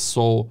exempt,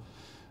 so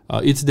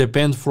it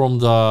depends from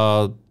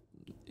the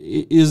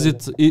is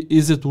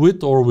it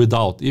with or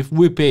without. If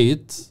we pay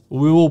it,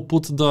 we will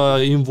put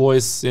the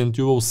invoice and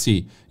you will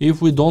see.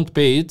 If we don't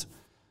pay it,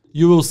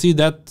 you will see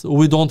that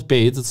we don't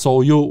pay it,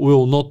 so you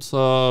will not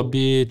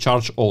be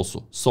charged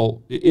also.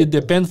 So it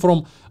depends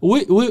from,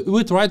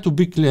 we try to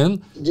be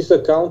clean. This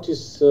account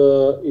is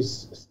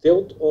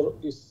stealth or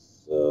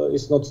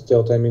is not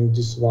stealth? I mean,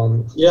 this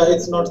one. Yeah,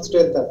 it's not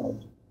stealth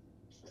account.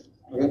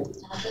 Okay.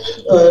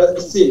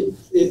 See,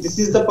 this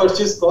is the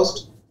purchase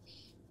cost.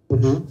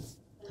 Mm-hmm.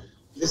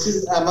 This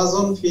is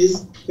Amazon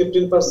fees,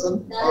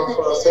 15%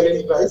 of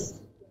selling price.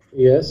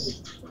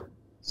 Yes.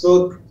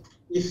 So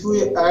if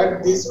we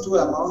add these two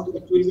amounts,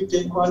 it will be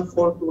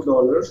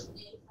 $10.42.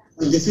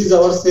 And this is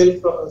our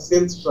sales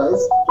price,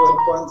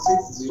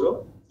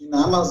 12.60 in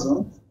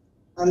Amazon.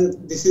 And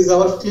this is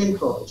our clean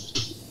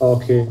profit.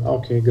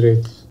 Okay,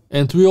 great.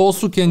 And we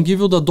also can give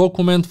you the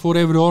document for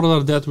every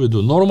order that we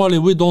do. Normally,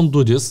 we don't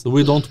do this.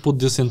 We don't put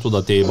this into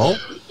the table.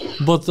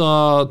 But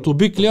to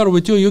be clear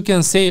with you, you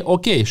can say,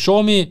 okay,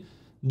 show me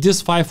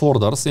these 5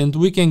 orders and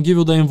we can give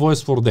you the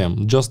invoice for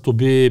them, just to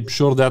be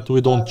sure that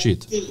we don't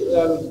cheat.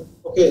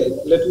 Okay,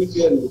 let me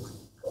clear you.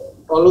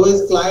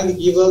 Always client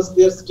give us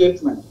their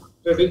statement,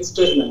 credit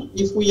statement,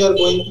 if we are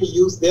going to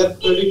use their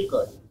credit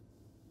card.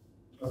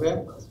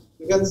 Okay,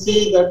 you can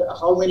see that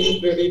how many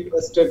credit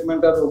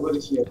statement are over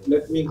here.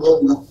 Let me go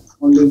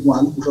only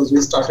one, because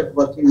we started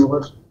working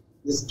over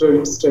this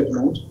credit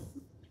statement.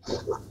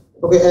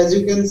 Okay, as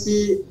you can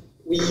see,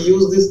 we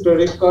use this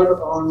credit card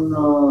on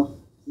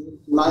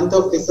 9th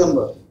of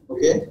December.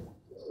 Okay,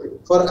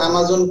 for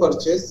Amazon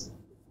purchase,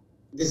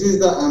 this is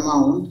the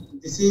amount.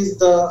 This is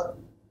the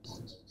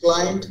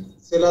client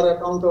seller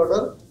account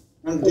order,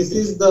 and this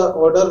is the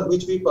order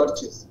which we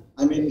purchase.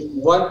 I mean,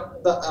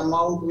 what the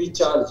amount we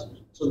charge.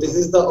 So this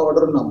is the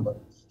order number.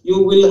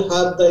 You will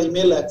have the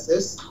email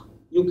access.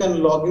 You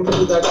can log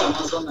into that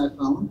Amazon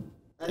account.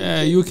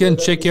 You can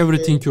check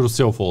everything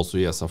yourself also.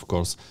 Yes, of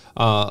course.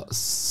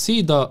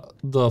 See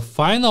the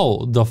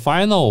final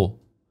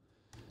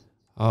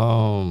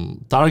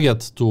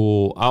target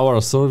to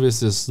our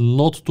service is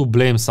not to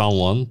blame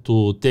someone,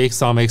 to take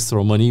some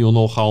extra money. You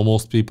know how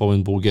most people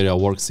in Bulgaria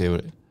works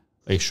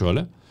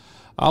actually.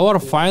 Our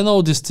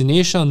final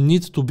destination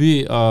needs to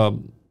be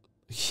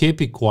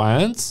happy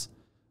clients,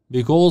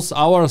 because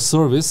our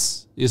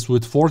service is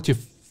with 40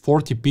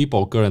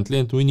 people currently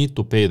and we need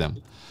to pay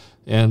them.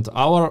 And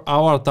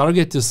our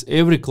target is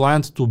every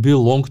client to be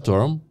long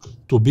term,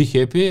 to be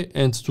happy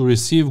and to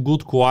receive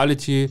good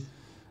quality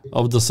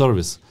of the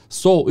service.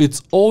 So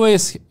it's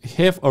always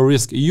have a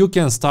risk. You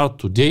can start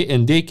today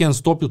and they can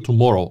stop you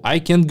tomorrow. I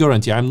can't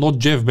guarantee. I'm not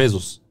Jeff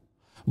Bezos.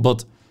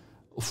 But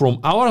from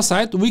our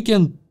side, we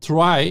can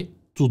try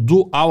to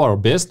do our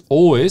best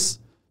always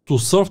to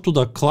serve to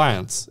the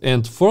clients.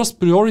 And first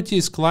priority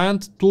is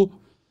client to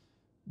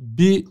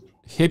be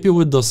happy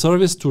with the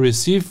service, to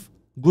receive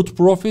good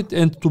profit,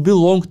 and to be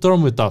long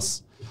term with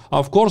us.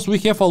 Of course, we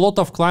have a lot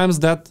of clients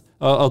that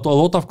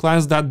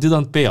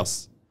didn't pay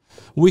us.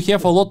 We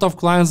have a lot of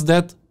clients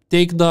that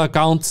take the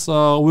accounts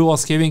we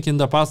was having in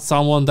the past.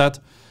 Someone that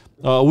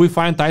we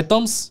find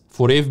items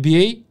for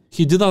FBA,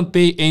 he didn't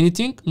pay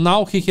anything.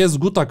 Now he has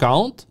good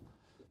account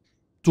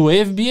to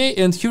FBA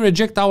and he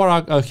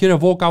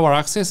revoke our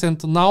access,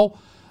 and now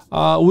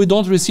we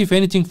don't receive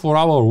anything for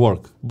our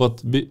work.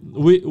 But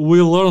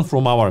we learn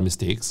from our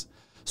mistakes.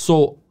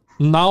 So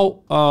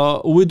now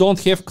we don't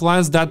have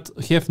clients that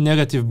have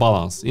negative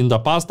balance. In the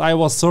past, I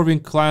was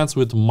serving clients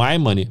with my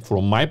money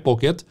from my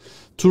pocket,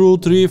 2,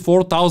 3,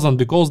 4,000,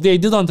 because they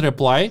didn't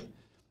reply.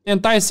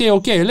 And I say,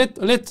 okay,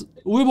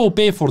 we will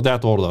pay for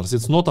that orders.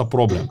 It's not a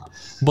problem.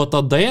 But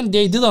at the end,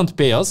 they didn't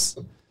pay us.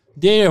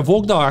 They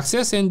revoked the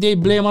access and they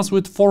blame us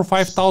with $4,000 or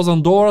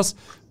 $5,000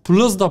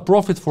 plus the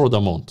profit for the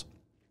month.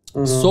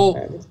 So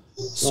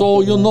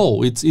you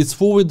know, it's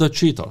full with the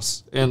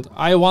cheaters. And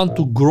I want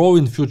to grow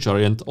in future.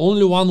 And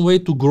only one way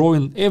to grow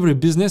in every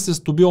business is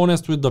to be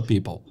honest with the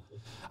people.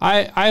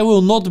 I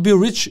will not be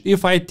rich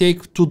if I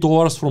take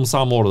 $2 from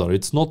some order.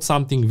 It's not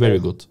something very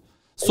good.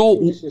 So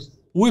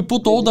we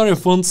put all the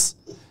refunds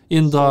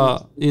we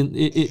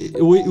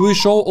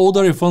show all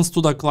the refunds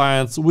to the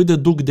clients, we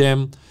deduct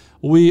them.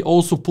 We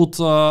also put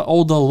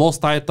all the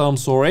lost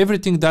items or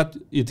everything that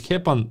it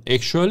happened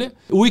actually.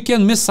 We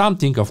can miss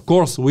something, of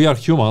course, we are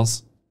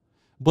humans,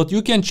 but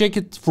you can check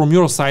it from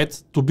your side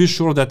to be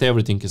sure that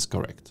everything is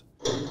correct.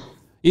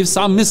 If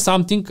some miss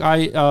something,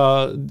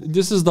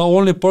 this is the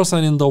only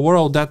person in the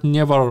world that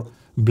never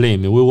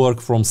blame me. We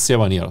work from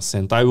 7 years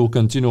and I will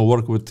continue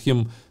work with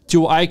him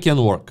till I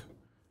can work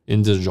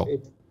in this job.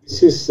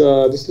 This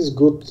is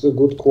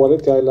good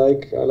quality. I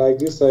like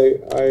this.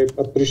 I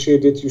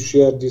appreciate that you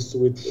share this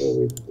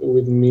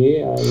with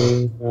me. I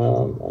mean, I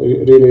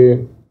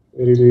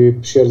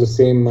really share the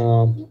same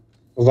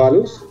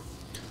values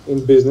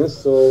in business.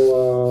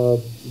 So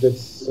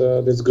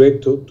that's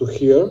great to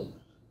hear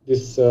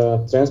this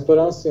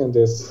transparency and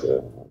this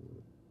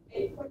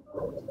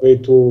way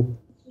to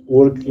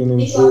work in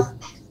improve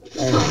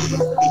and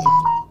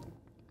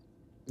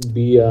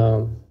be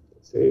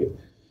say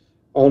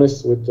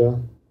honest with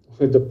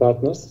the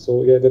partners.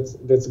 So yeah,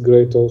 that's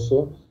great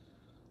also.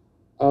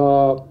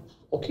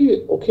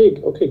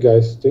 Okay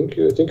guys, thank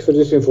you for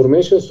this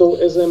information. So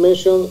as I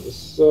mentioned,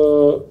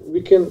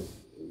 you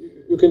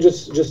can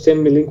just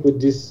send me link with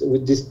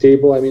this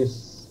table. I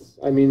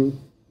mean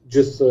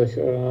just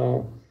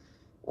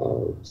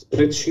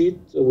spreadsheet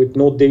with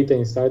no data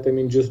inside. I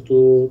mean just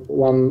to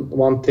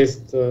one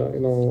test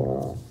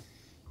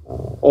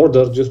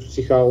order, just to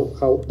see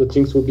how the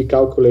things will be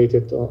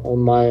calculated on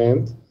my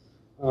end.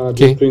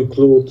 Just to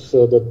include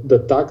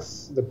the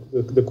tax,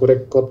 the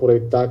correct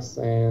corporate tax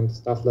and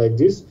stuff like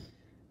this.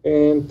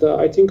 And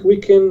I think we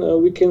can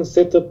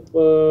set up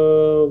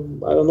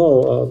I don't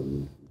know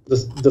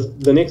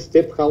the next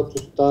step, how to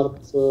start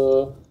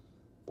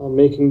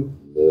making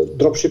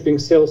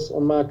dropshipping sales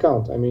on my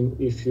account. I mean,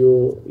 if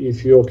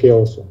you're okay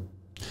also.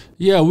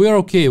 Yeah, we are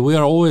okay. We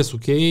are always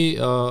okay.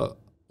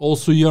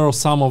 Also, you're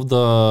some of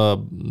the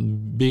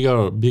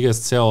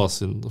biggest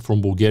sellers from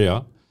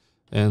Bulgaria.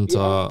 And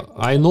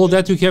I know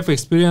that you have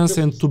experience,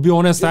 and to be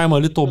honest, I'm a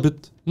little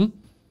bit.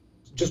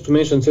 Just to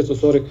mention, so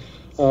sorry.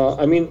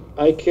 I mean,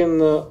 I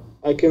have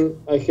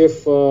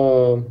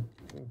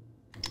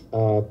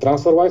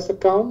TransferWise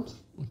account.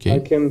 Okay. I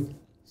can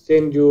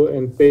send you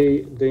and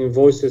pay the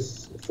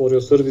invoices for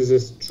your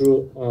services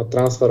through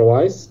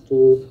TransferWise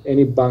to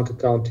any bank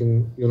account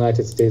in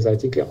United States. I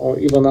think, or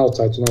even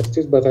outside United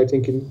States, but I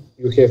think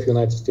you have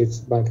United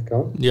States bank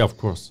account. Yeah, of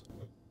course.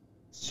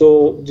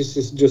 So this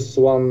is just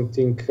one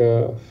thing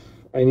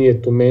I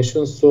needed to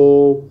mention.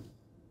 So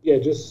yeah,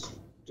 just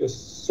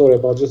sorry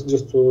about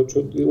just to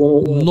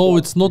no,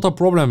 it's not a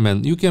problem,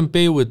 man. You can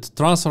pay with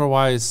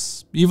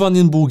TransferWise, even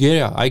in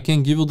Bulgaria. I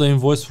can give you the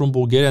invoice from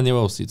Bulgarian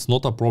LLC. It's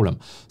not a problem.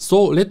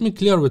 So let me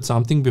clear with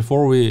something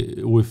before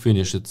we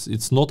finish.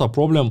 It's not a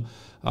problem.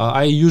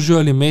 I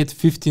usually made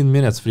 15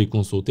 minutes free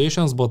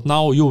consultations, but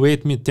now you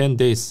wait me 10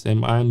 days,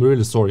 and I'm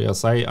really sorry.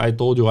 As I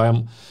told you, I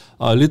am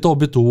a little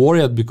bit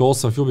worried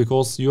because of you,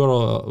 because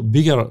you're a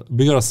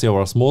bigger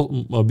seller,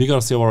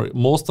 bigger seller.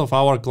 Most of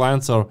our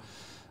clients are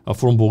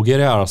from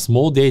Bulgaria are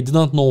small. They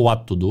didn't know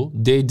what to do.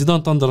 They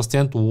didn't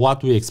understand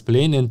what we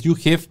explain, and you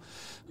have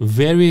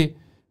very,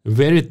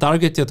 very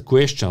targeted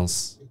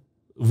questions,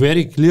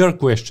 very clear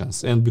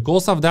questions. And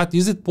because of that,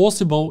 is it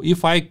possible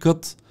if I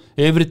cut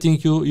everything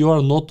you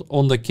are not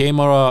on the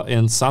camera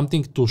and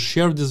something to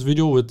share this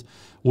video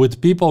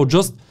with people?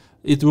 Just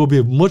it will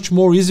be much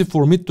more easy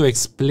for me to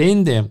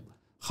explain them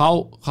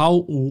how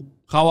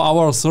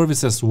our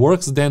services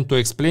works than to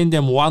explain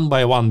them one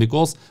by one,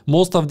 because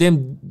most of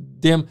them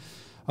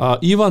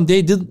even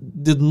they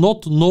did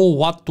not know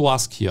what to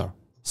ask here.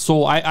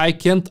 So I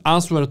can't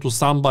answer to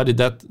somebody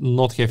that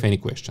not have any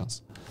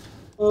questions.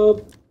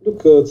 Look,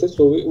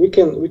 so we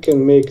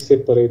can make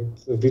separate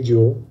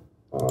video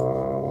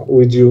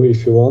with you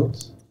if you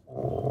want.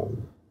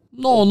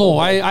 No,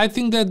 I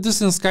think that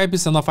this in Skype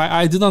is enough.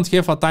 I didn't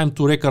have a time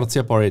to record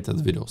separated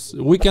videos.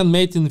 We can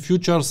make in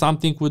future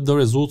something with the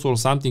results or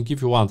something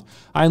if you want.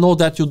 I know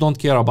that you don't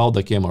care about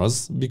the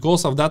cameras.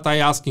 Because of that, I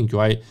asking you.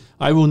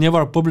 I will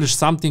never publish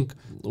something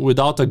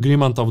without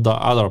agreement of the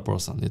other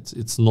person.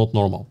 It's not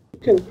normal.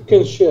 You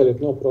can share it,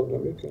 no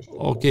problem. You can share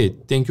okay,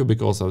 thank you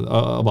because of,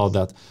 about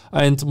that.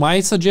 And my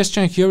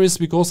suggestion here is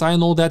because I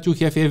know that you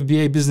have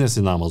FBA business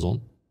in Amazon.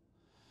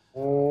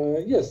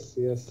 Yes.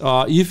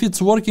 If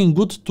it's working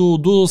good to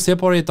do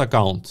separate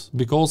account,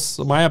 because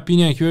my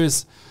opinion here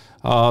is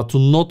to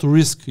not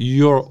risk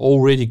your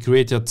already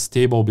created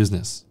stable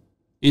business.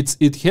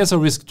 It has a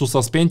risk to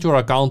suspend your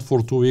account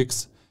for 2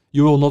 weeks.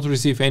 You will not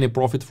receive any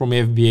profit from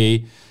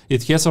FBA.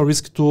 It has a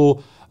risk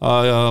to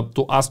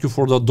ask you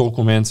for the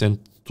documents, and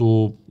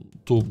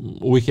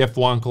we have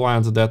one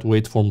client that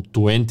wait for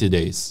 20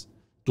 days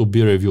to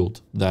be reviewed.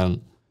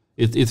 Then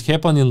it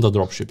happened in the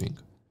dropshipping.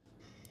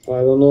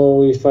 I don't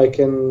know if I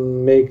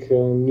can make a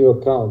new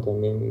account. I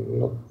mean,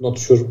 not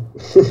sure.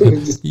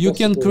 You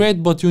can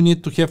create, but you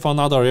need to have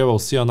another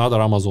LLC, another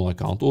Amazon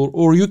account,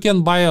 or you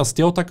can buy a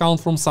stealth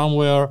account from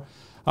somewhere.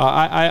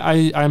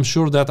 I'm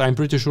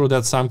pretty sure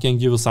that some can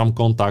give you some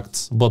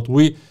contacts, but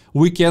we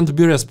can't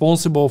be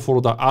responsible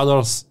for the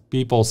other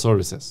people's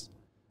services,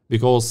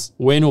 because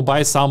when you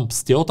buy some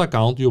stealth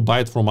account, you buy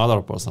it from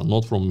other person,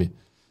 not from me.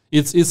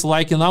 It's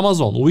like in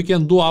Amazon. We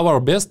can do our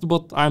best,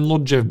 but I'm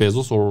not Jeff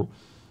Bezos or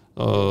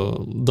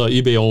the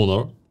eBay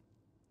owner.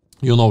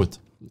 You know it.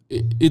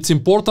 It's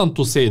important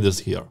to say this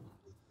here.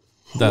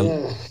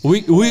 Then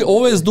we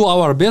always do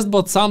our best,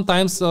 but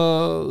sometimes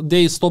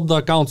they stop the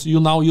accounts.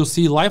 You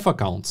see live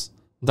accounts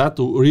that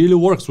really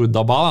works with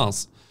the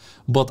balance,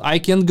 but I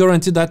can't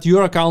guarantee that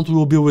your account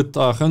will be with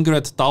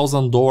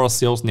 $100,000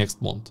 sales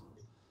next month.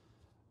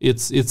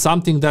 It's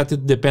something that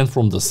it depends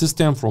from the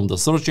system, from the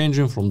search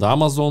engine, from the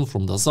Amazon,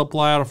 from the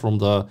supplier, from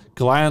the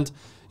client.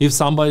 If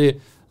somebody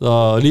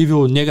leave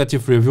you a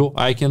negative review,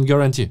 I can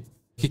guarantee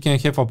he can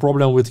have a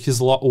problem with his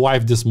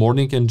wife this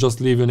morning and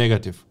just leave you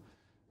negative.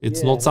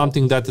 It's not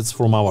something that it's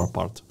from our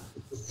part.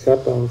 It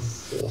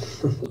happens.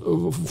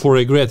 For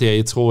regret,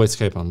 it's always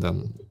happened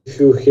then. If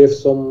you have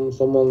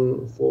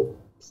someone for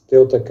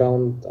stealth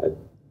account, I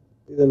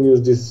didn't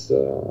use this.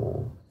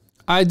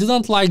 I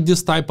didn't like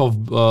this type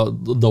of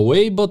the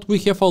way, but we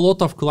have a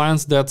lot of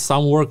clients that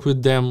some work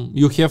with them.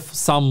 You have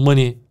some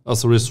money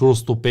as a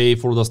resource to pay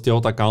for the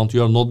stealth account.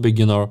 You are not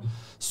beginner,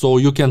 so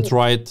you can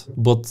try it,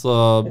 but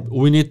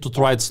we need to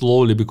try it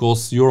slowly,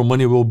 because your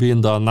money will be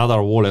in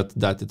another wallet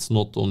that it's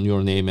not on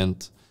your name,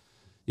 and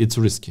it's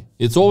risky.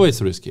 It's always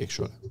risky,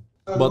 actually.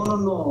 But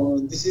no,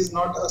 this is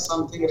not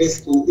something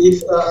risky.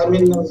 If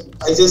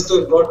I just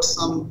got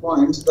some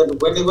points that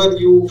whenever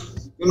you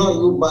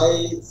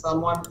buy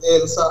someone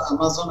else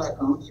Amazon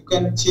account, you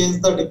can change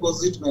the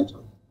deposit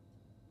method.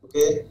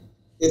 Okay,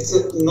 it's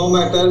no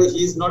matter,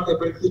 he is not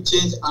able to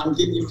change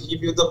until you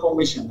give you the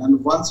permission.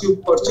 And once you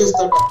purchase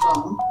that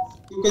account,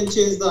 you can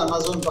change the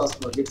Amazon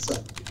password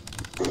itself.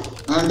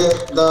 And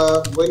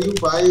when you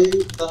buy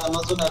the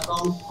Amazon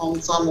account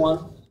from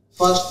someone,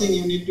 first thing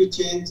you need to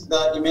change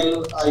the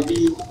email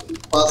ID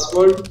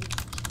password.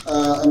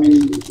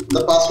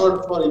 The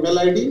password for email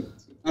ID,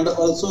 and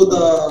also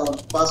the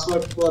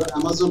password for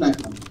Amazon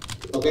account.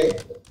 Okay,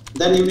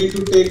 then you need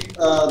to take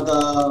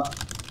the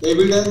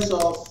evidence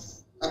of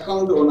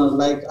account owner,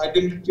 like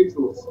identity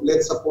proof.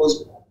 Let's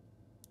suppose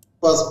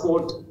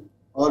passport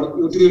or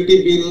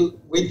utility bill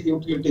with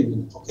utility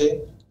bill.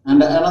 Okay,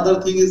 and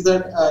another thing is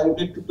that you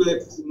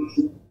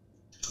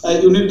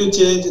need to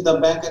change the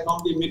bank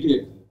account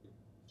immediately.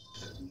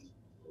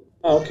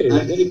 Okay.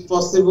 And if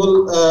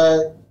possible,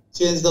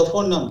 change the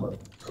phone number.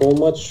 How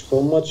much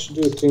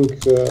do you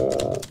think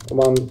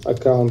one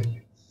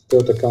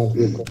stealth account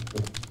will cost?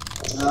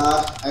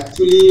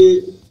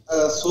 Actually,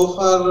 so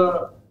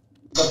far,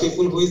 the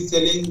people who is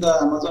selling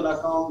the Amazon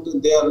account,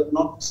 they are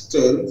not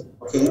stealth.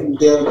 Okay,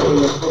 they are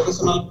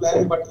professional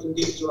plan, but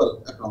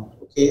individual account.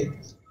 Okay,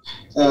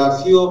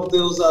 few of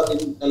those are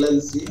in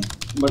LLC,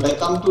 but I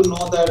come to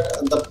know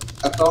that the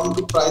account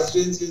to price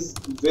range is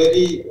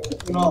very,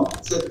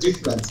 it's a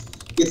difference.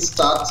 It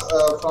starts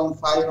from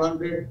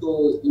 500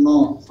 to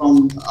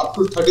from up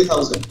to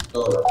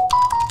 $30,000.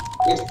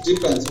 It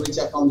depends which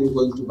account you're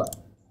going to buy.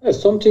 Yeah,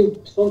 something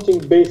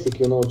basic,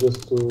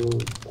 just to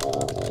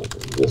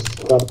just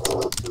start.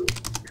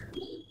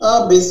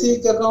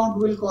 Basic account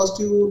will cost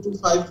you to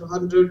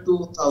 $500 to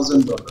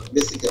 $1,000.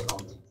 Basic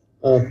account.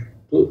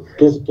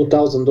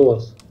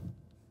 $2,000.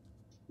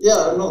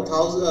 Yeah, no,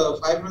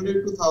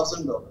 $500 to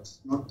 $1,000,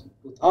 not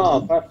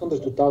 $2,000.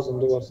 $500 to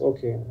 $1,000.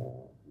 Okay.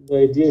 The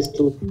idea is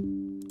to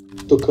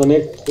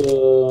connect.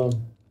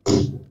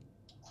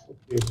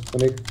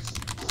 Connect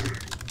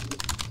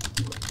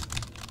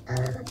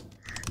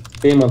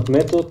payment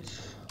method,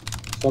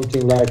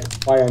 something like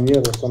Pioneer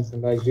or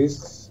something like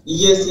this.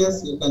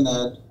 Yes, you can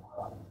add.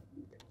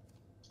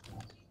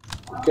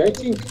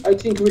 Okay, I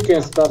think we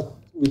can start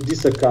with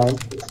this account.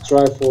 Let's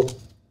try for,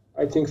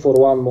 I think for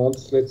 1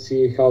 month. Let's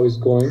see how it's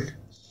going.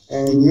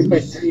 And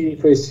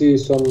if I see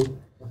some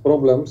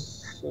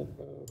problems,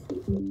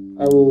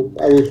 I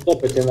will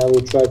stop it and I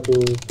will try to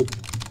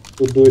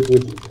do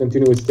it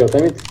continue with Stealth.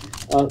 I mean,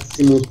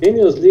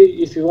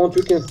 simultaneously, if you want,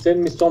 you can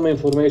send me some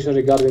information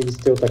regarding the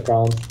Stealth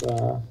account.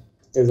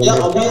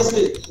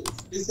 Obviously.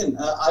 Listen,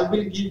 I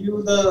will give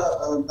you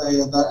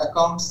the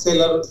account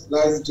seller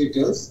guy's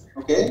details.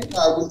 Okay,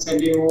 I will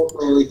send you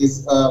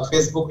his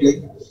Facebook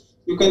link.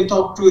 You can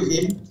talk to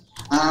him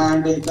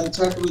and you can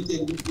chat with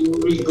him. You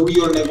will do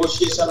your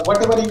negotiation,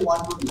 whatever you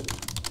want to do.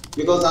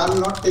 Because I'm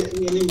not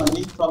taking any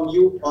money from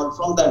you or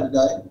from that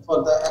guy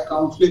for the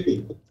account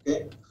flipping.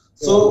 Okay,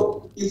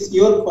 so it's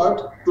your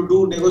part to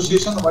do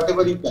negotiation,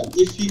 whatever you can.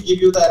 If he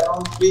give you the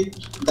account fee,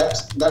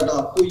 that's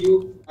up to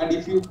you. And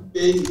if you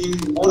pay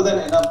him more than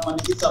enough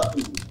money, it's up to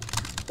you.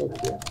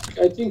 Okay.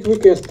 I think we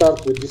can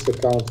start with this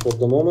account for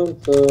the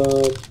moment.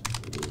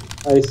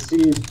 I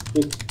see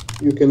that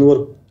you can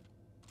work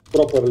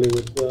properly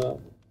with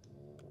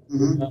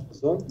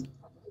Amazon.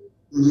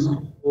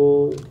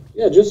 So,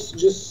 yeah,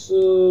 just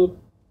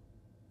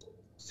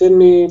send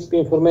me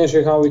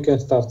information how we can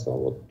start.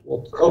 So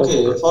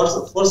okay,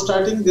 for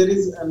starting, there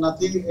is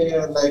nothing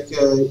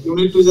you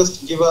need to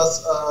just give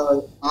us.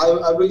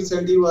 I will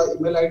send you an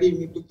email ID. You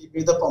need to give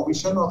me the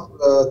permission of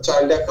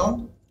child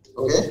account.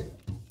 Okay.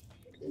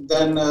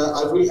 Then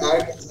I will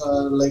add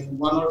like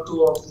 1 or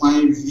 2 of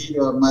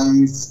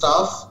my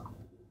staff.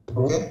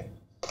 Okay.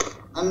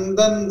 And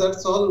then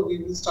that's all. We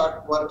will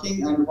start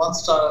working. And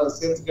once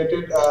sales get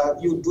it,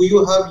 do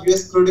you have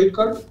US credit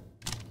card?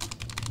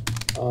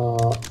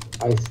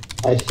 I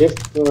have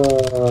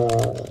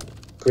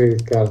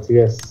credit card,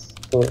 yes.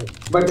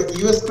 But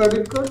US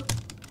credit card?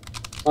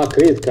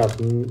 Credit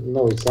card.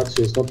 No, it's not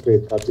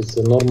credit card. It's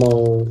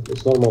normal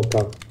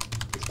card.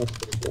 It's not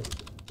credit card.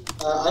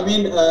 I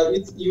mean,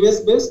 it's US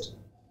based?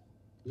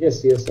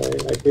 Yes. I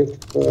have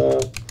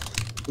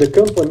the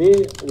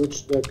company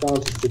which the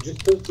account is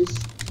registered.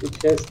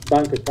 It has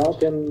bank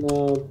account and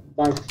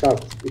bank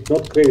card. It's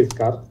not credit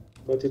card,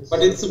 but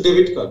it's a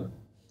debit card.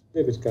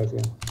 Debit card,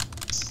 yeah.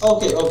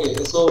 Okay.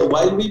 So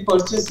while we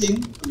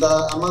purchasing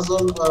the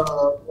Amazon,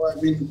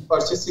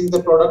 purchasing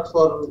the product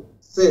for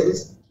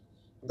sales,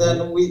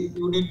 then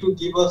you need to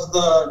give us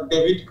the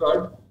debit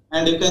card,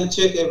 and you can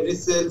check every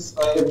sales,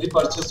 every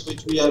purchase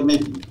which we are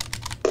making.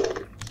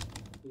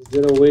 Is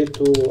there a way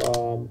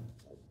to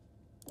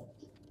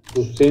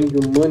send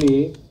you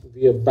money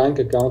via bank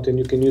account and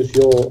you can use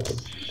your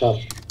card?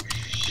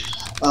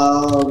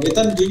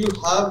 Vedan, do you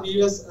have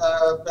US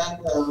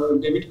bank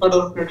debit card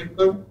or credit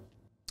card?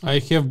 I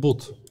have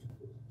both.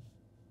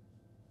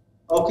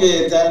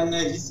 Okay, then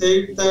he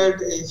said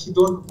that he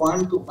don't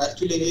want to.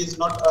 Actually, he is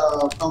not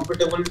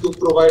comfortable to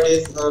provide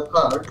his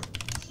card.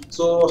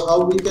 So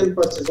how we can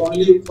purchase?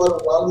 Only for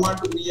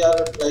Walmart we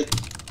are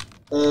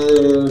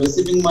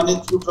receiving money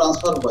through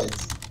transfer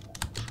wise.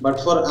 But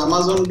for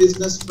Amazon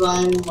Business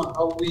Prime,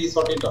 how we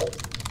sort it out?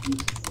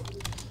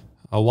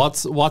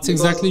 What's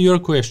exactly your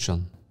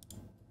question?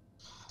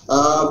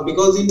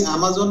 Because in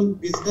Amazon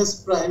Business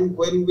Prime,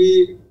 when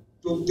we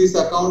took this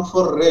account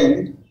for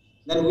rent,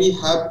 then we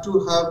have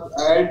to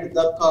add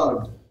the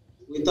card.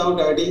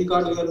 Without adding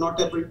card, we are not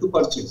able to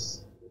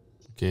purchase.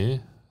 Okay.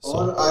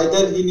 Or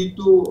either you need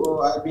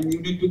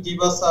to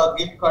give us a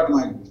gift card,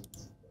 might be.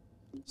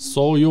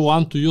 So you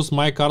want to use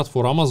my card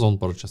for Amazon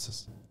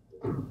purchases?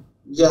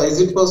 Yeah,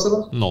 is it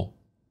possible? No.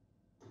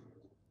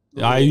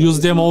 I use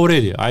them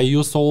already. I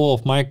use all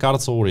of my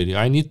cards already.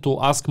 I need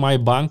to ask my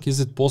bank, is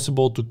it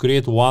possible to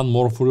create one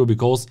more for you?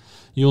 Because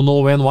you know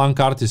when one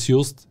card is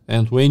used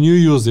and when you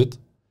use it,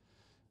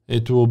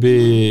 it will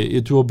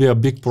be a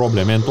big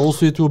problem. And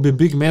also it will be a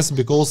big mess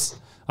because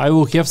I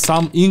will have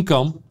some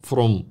income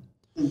from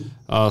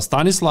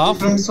Stanislav.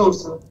 Different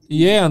source.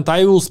 Yeah, and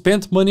I will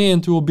spend money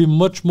and it will be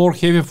much more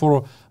heavy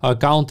for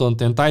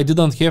accountant. And I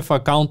didn't have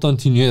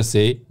accountant in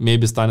USA.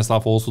 Maybe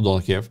Stanislav also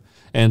don't have.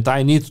 And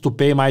I need to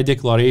pay my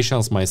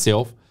declarations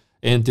myself.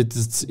 And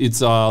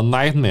it's a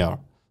nightmare.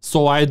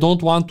 So I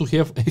don't want to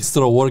have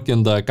extra work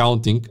in the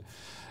accounting.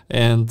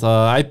 And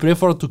I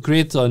prefer to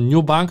create a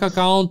new bank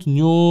account,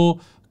 new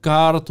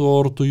card,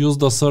 or to use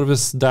the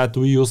service that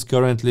we use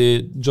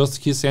currently. Just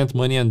he sent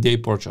money and they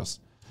purchase.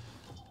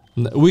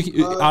 We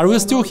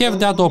still have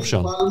that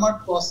option?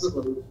 Walmart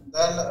possible.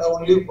 Then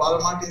only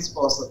Walmart is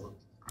possible.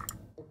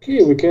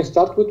 Okay, we can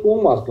start with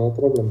Walmart, no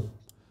problem.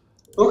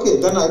 Okay,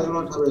 then I do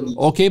not have any.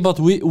 Okay, but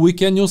we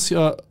can use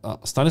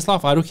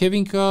Stanislav. Are you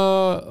having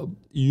a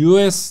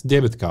US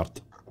debit card?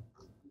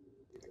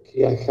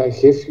 Okay, I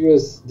have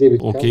US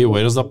debit card. Okay,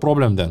 where is the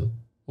problem then?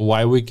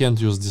 Why we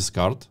can't use this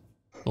card?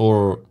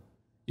 Or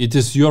it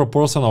is your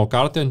personal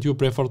card and you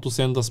prefer to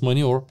send us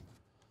money, or?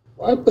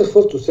 I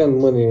prefer to send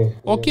money.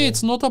 Okay,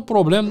 it's not a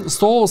problem.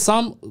 So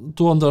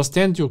to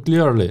understand you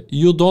clearly,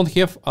 you don't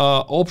have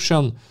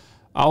option.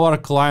 Our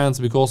clients,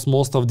 because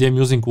most of them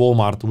using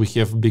Walmart, we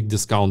have big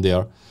discount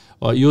there.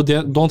 You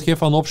don't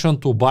have an option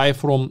to buy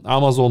from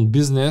Amazon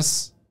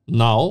Business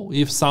now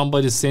if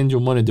somebody send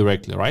you money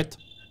directly, right?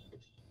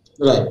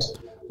 Right.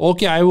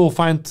 Okay, I will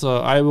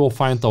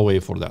find a way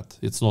for that.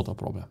 It's not a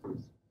problem.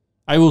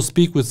 I will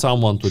speak with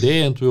someone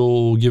today and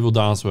we'll give you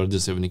the answer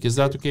this evening. Is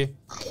that okay?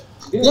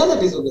 Yeah,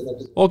 that is okay. That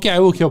is okay. Okay, I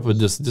will help with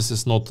this. This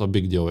is not a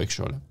big deal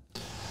actually.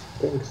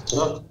 Thanks.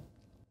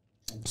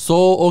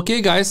 So, okay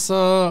guys,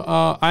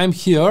 I'm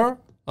here.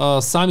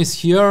 Sam is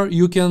here.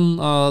 You can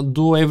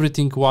do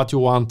everything what you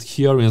want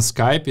here in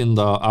Skype in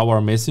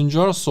our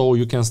messenger, so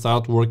you can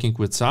start working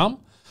with Sam.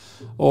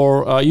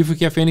 Or if you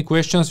have any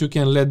questions, you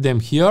can let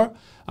them here.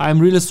 I'm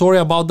really sorry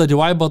about the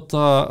delay, but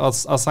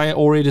as I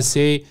already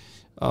say,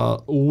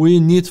 we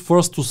need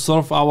first to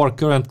serve our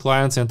current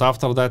clients and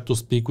after that to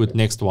speak with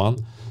next one.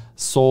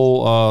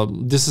 So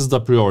this is the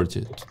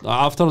priority.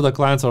 After the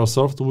clients are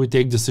served, we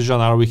take decision,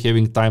 are we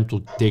having time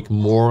to take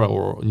more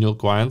or new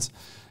clients?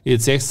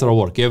 It's extra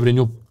work. Every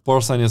new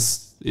person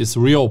is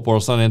real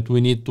person and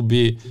we need to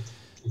be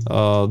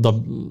to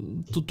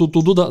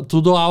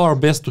do our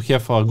best to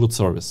have a good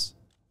service.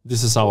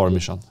 This is our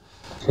mission.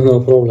 No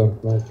problem.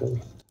 No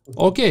problem.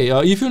 Okay,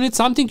 if you need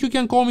something, you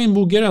can call me in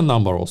Bulgarian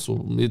number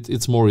also.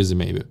 It's more easy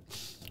maybe.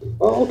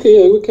 Okay,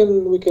 yeah,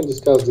 we can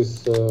discuss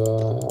this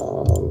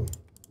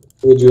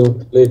with you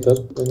later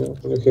when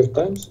you have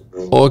time.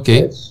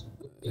 Okay. Yes.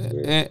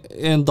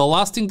 And the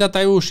last thing that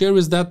I will share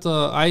is that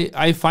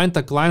I find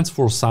the clients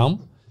for Sam,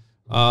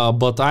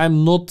 but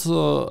I'm not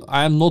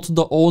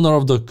the owner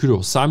of the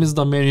crew. Sam is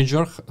the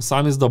manager.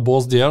 Sam is the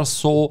boss there.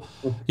 So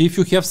if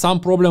you have some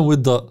problem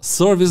with the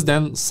service,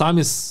 then Sam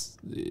is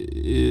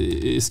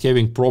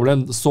having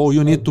problem. So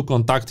you need to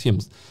contact him.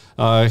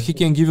 He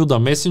can give you the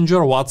messenger,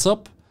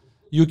 WhatsApp.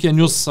 You can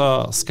use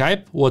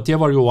Skype,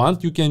 whatever you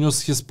want. You can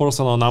use his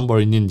personal number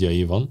in India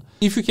even.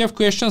 If you have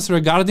questions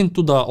regarding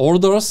to the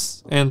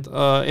orders and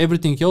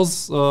everything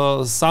else,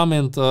 Sam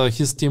and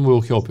his team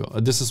will help you.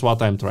 This is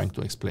what I'm trying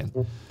to explain.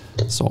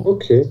 So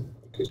okay.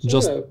 So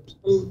just Sam,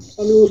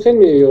 you will send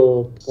me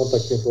your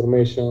contact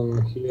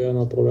information here,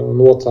 no problem. On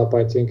WhatsApp,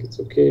 I think it's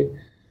okay.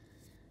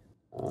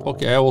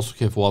 Okay, I also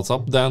have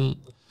WhatsApp then.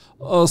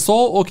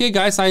 So okay,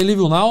 guys, I leave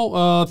you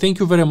now. Thank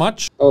you very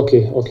much.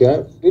 Okay.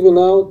 I leave you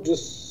now.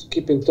 Just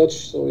keep in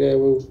touch. So yeah,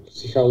 we'll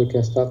see how we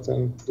can start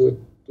and do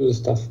the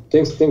stuff.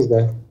 Thanks,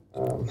 guys.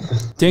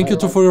 Thank you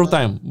for your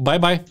time. Bye.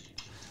 Bye.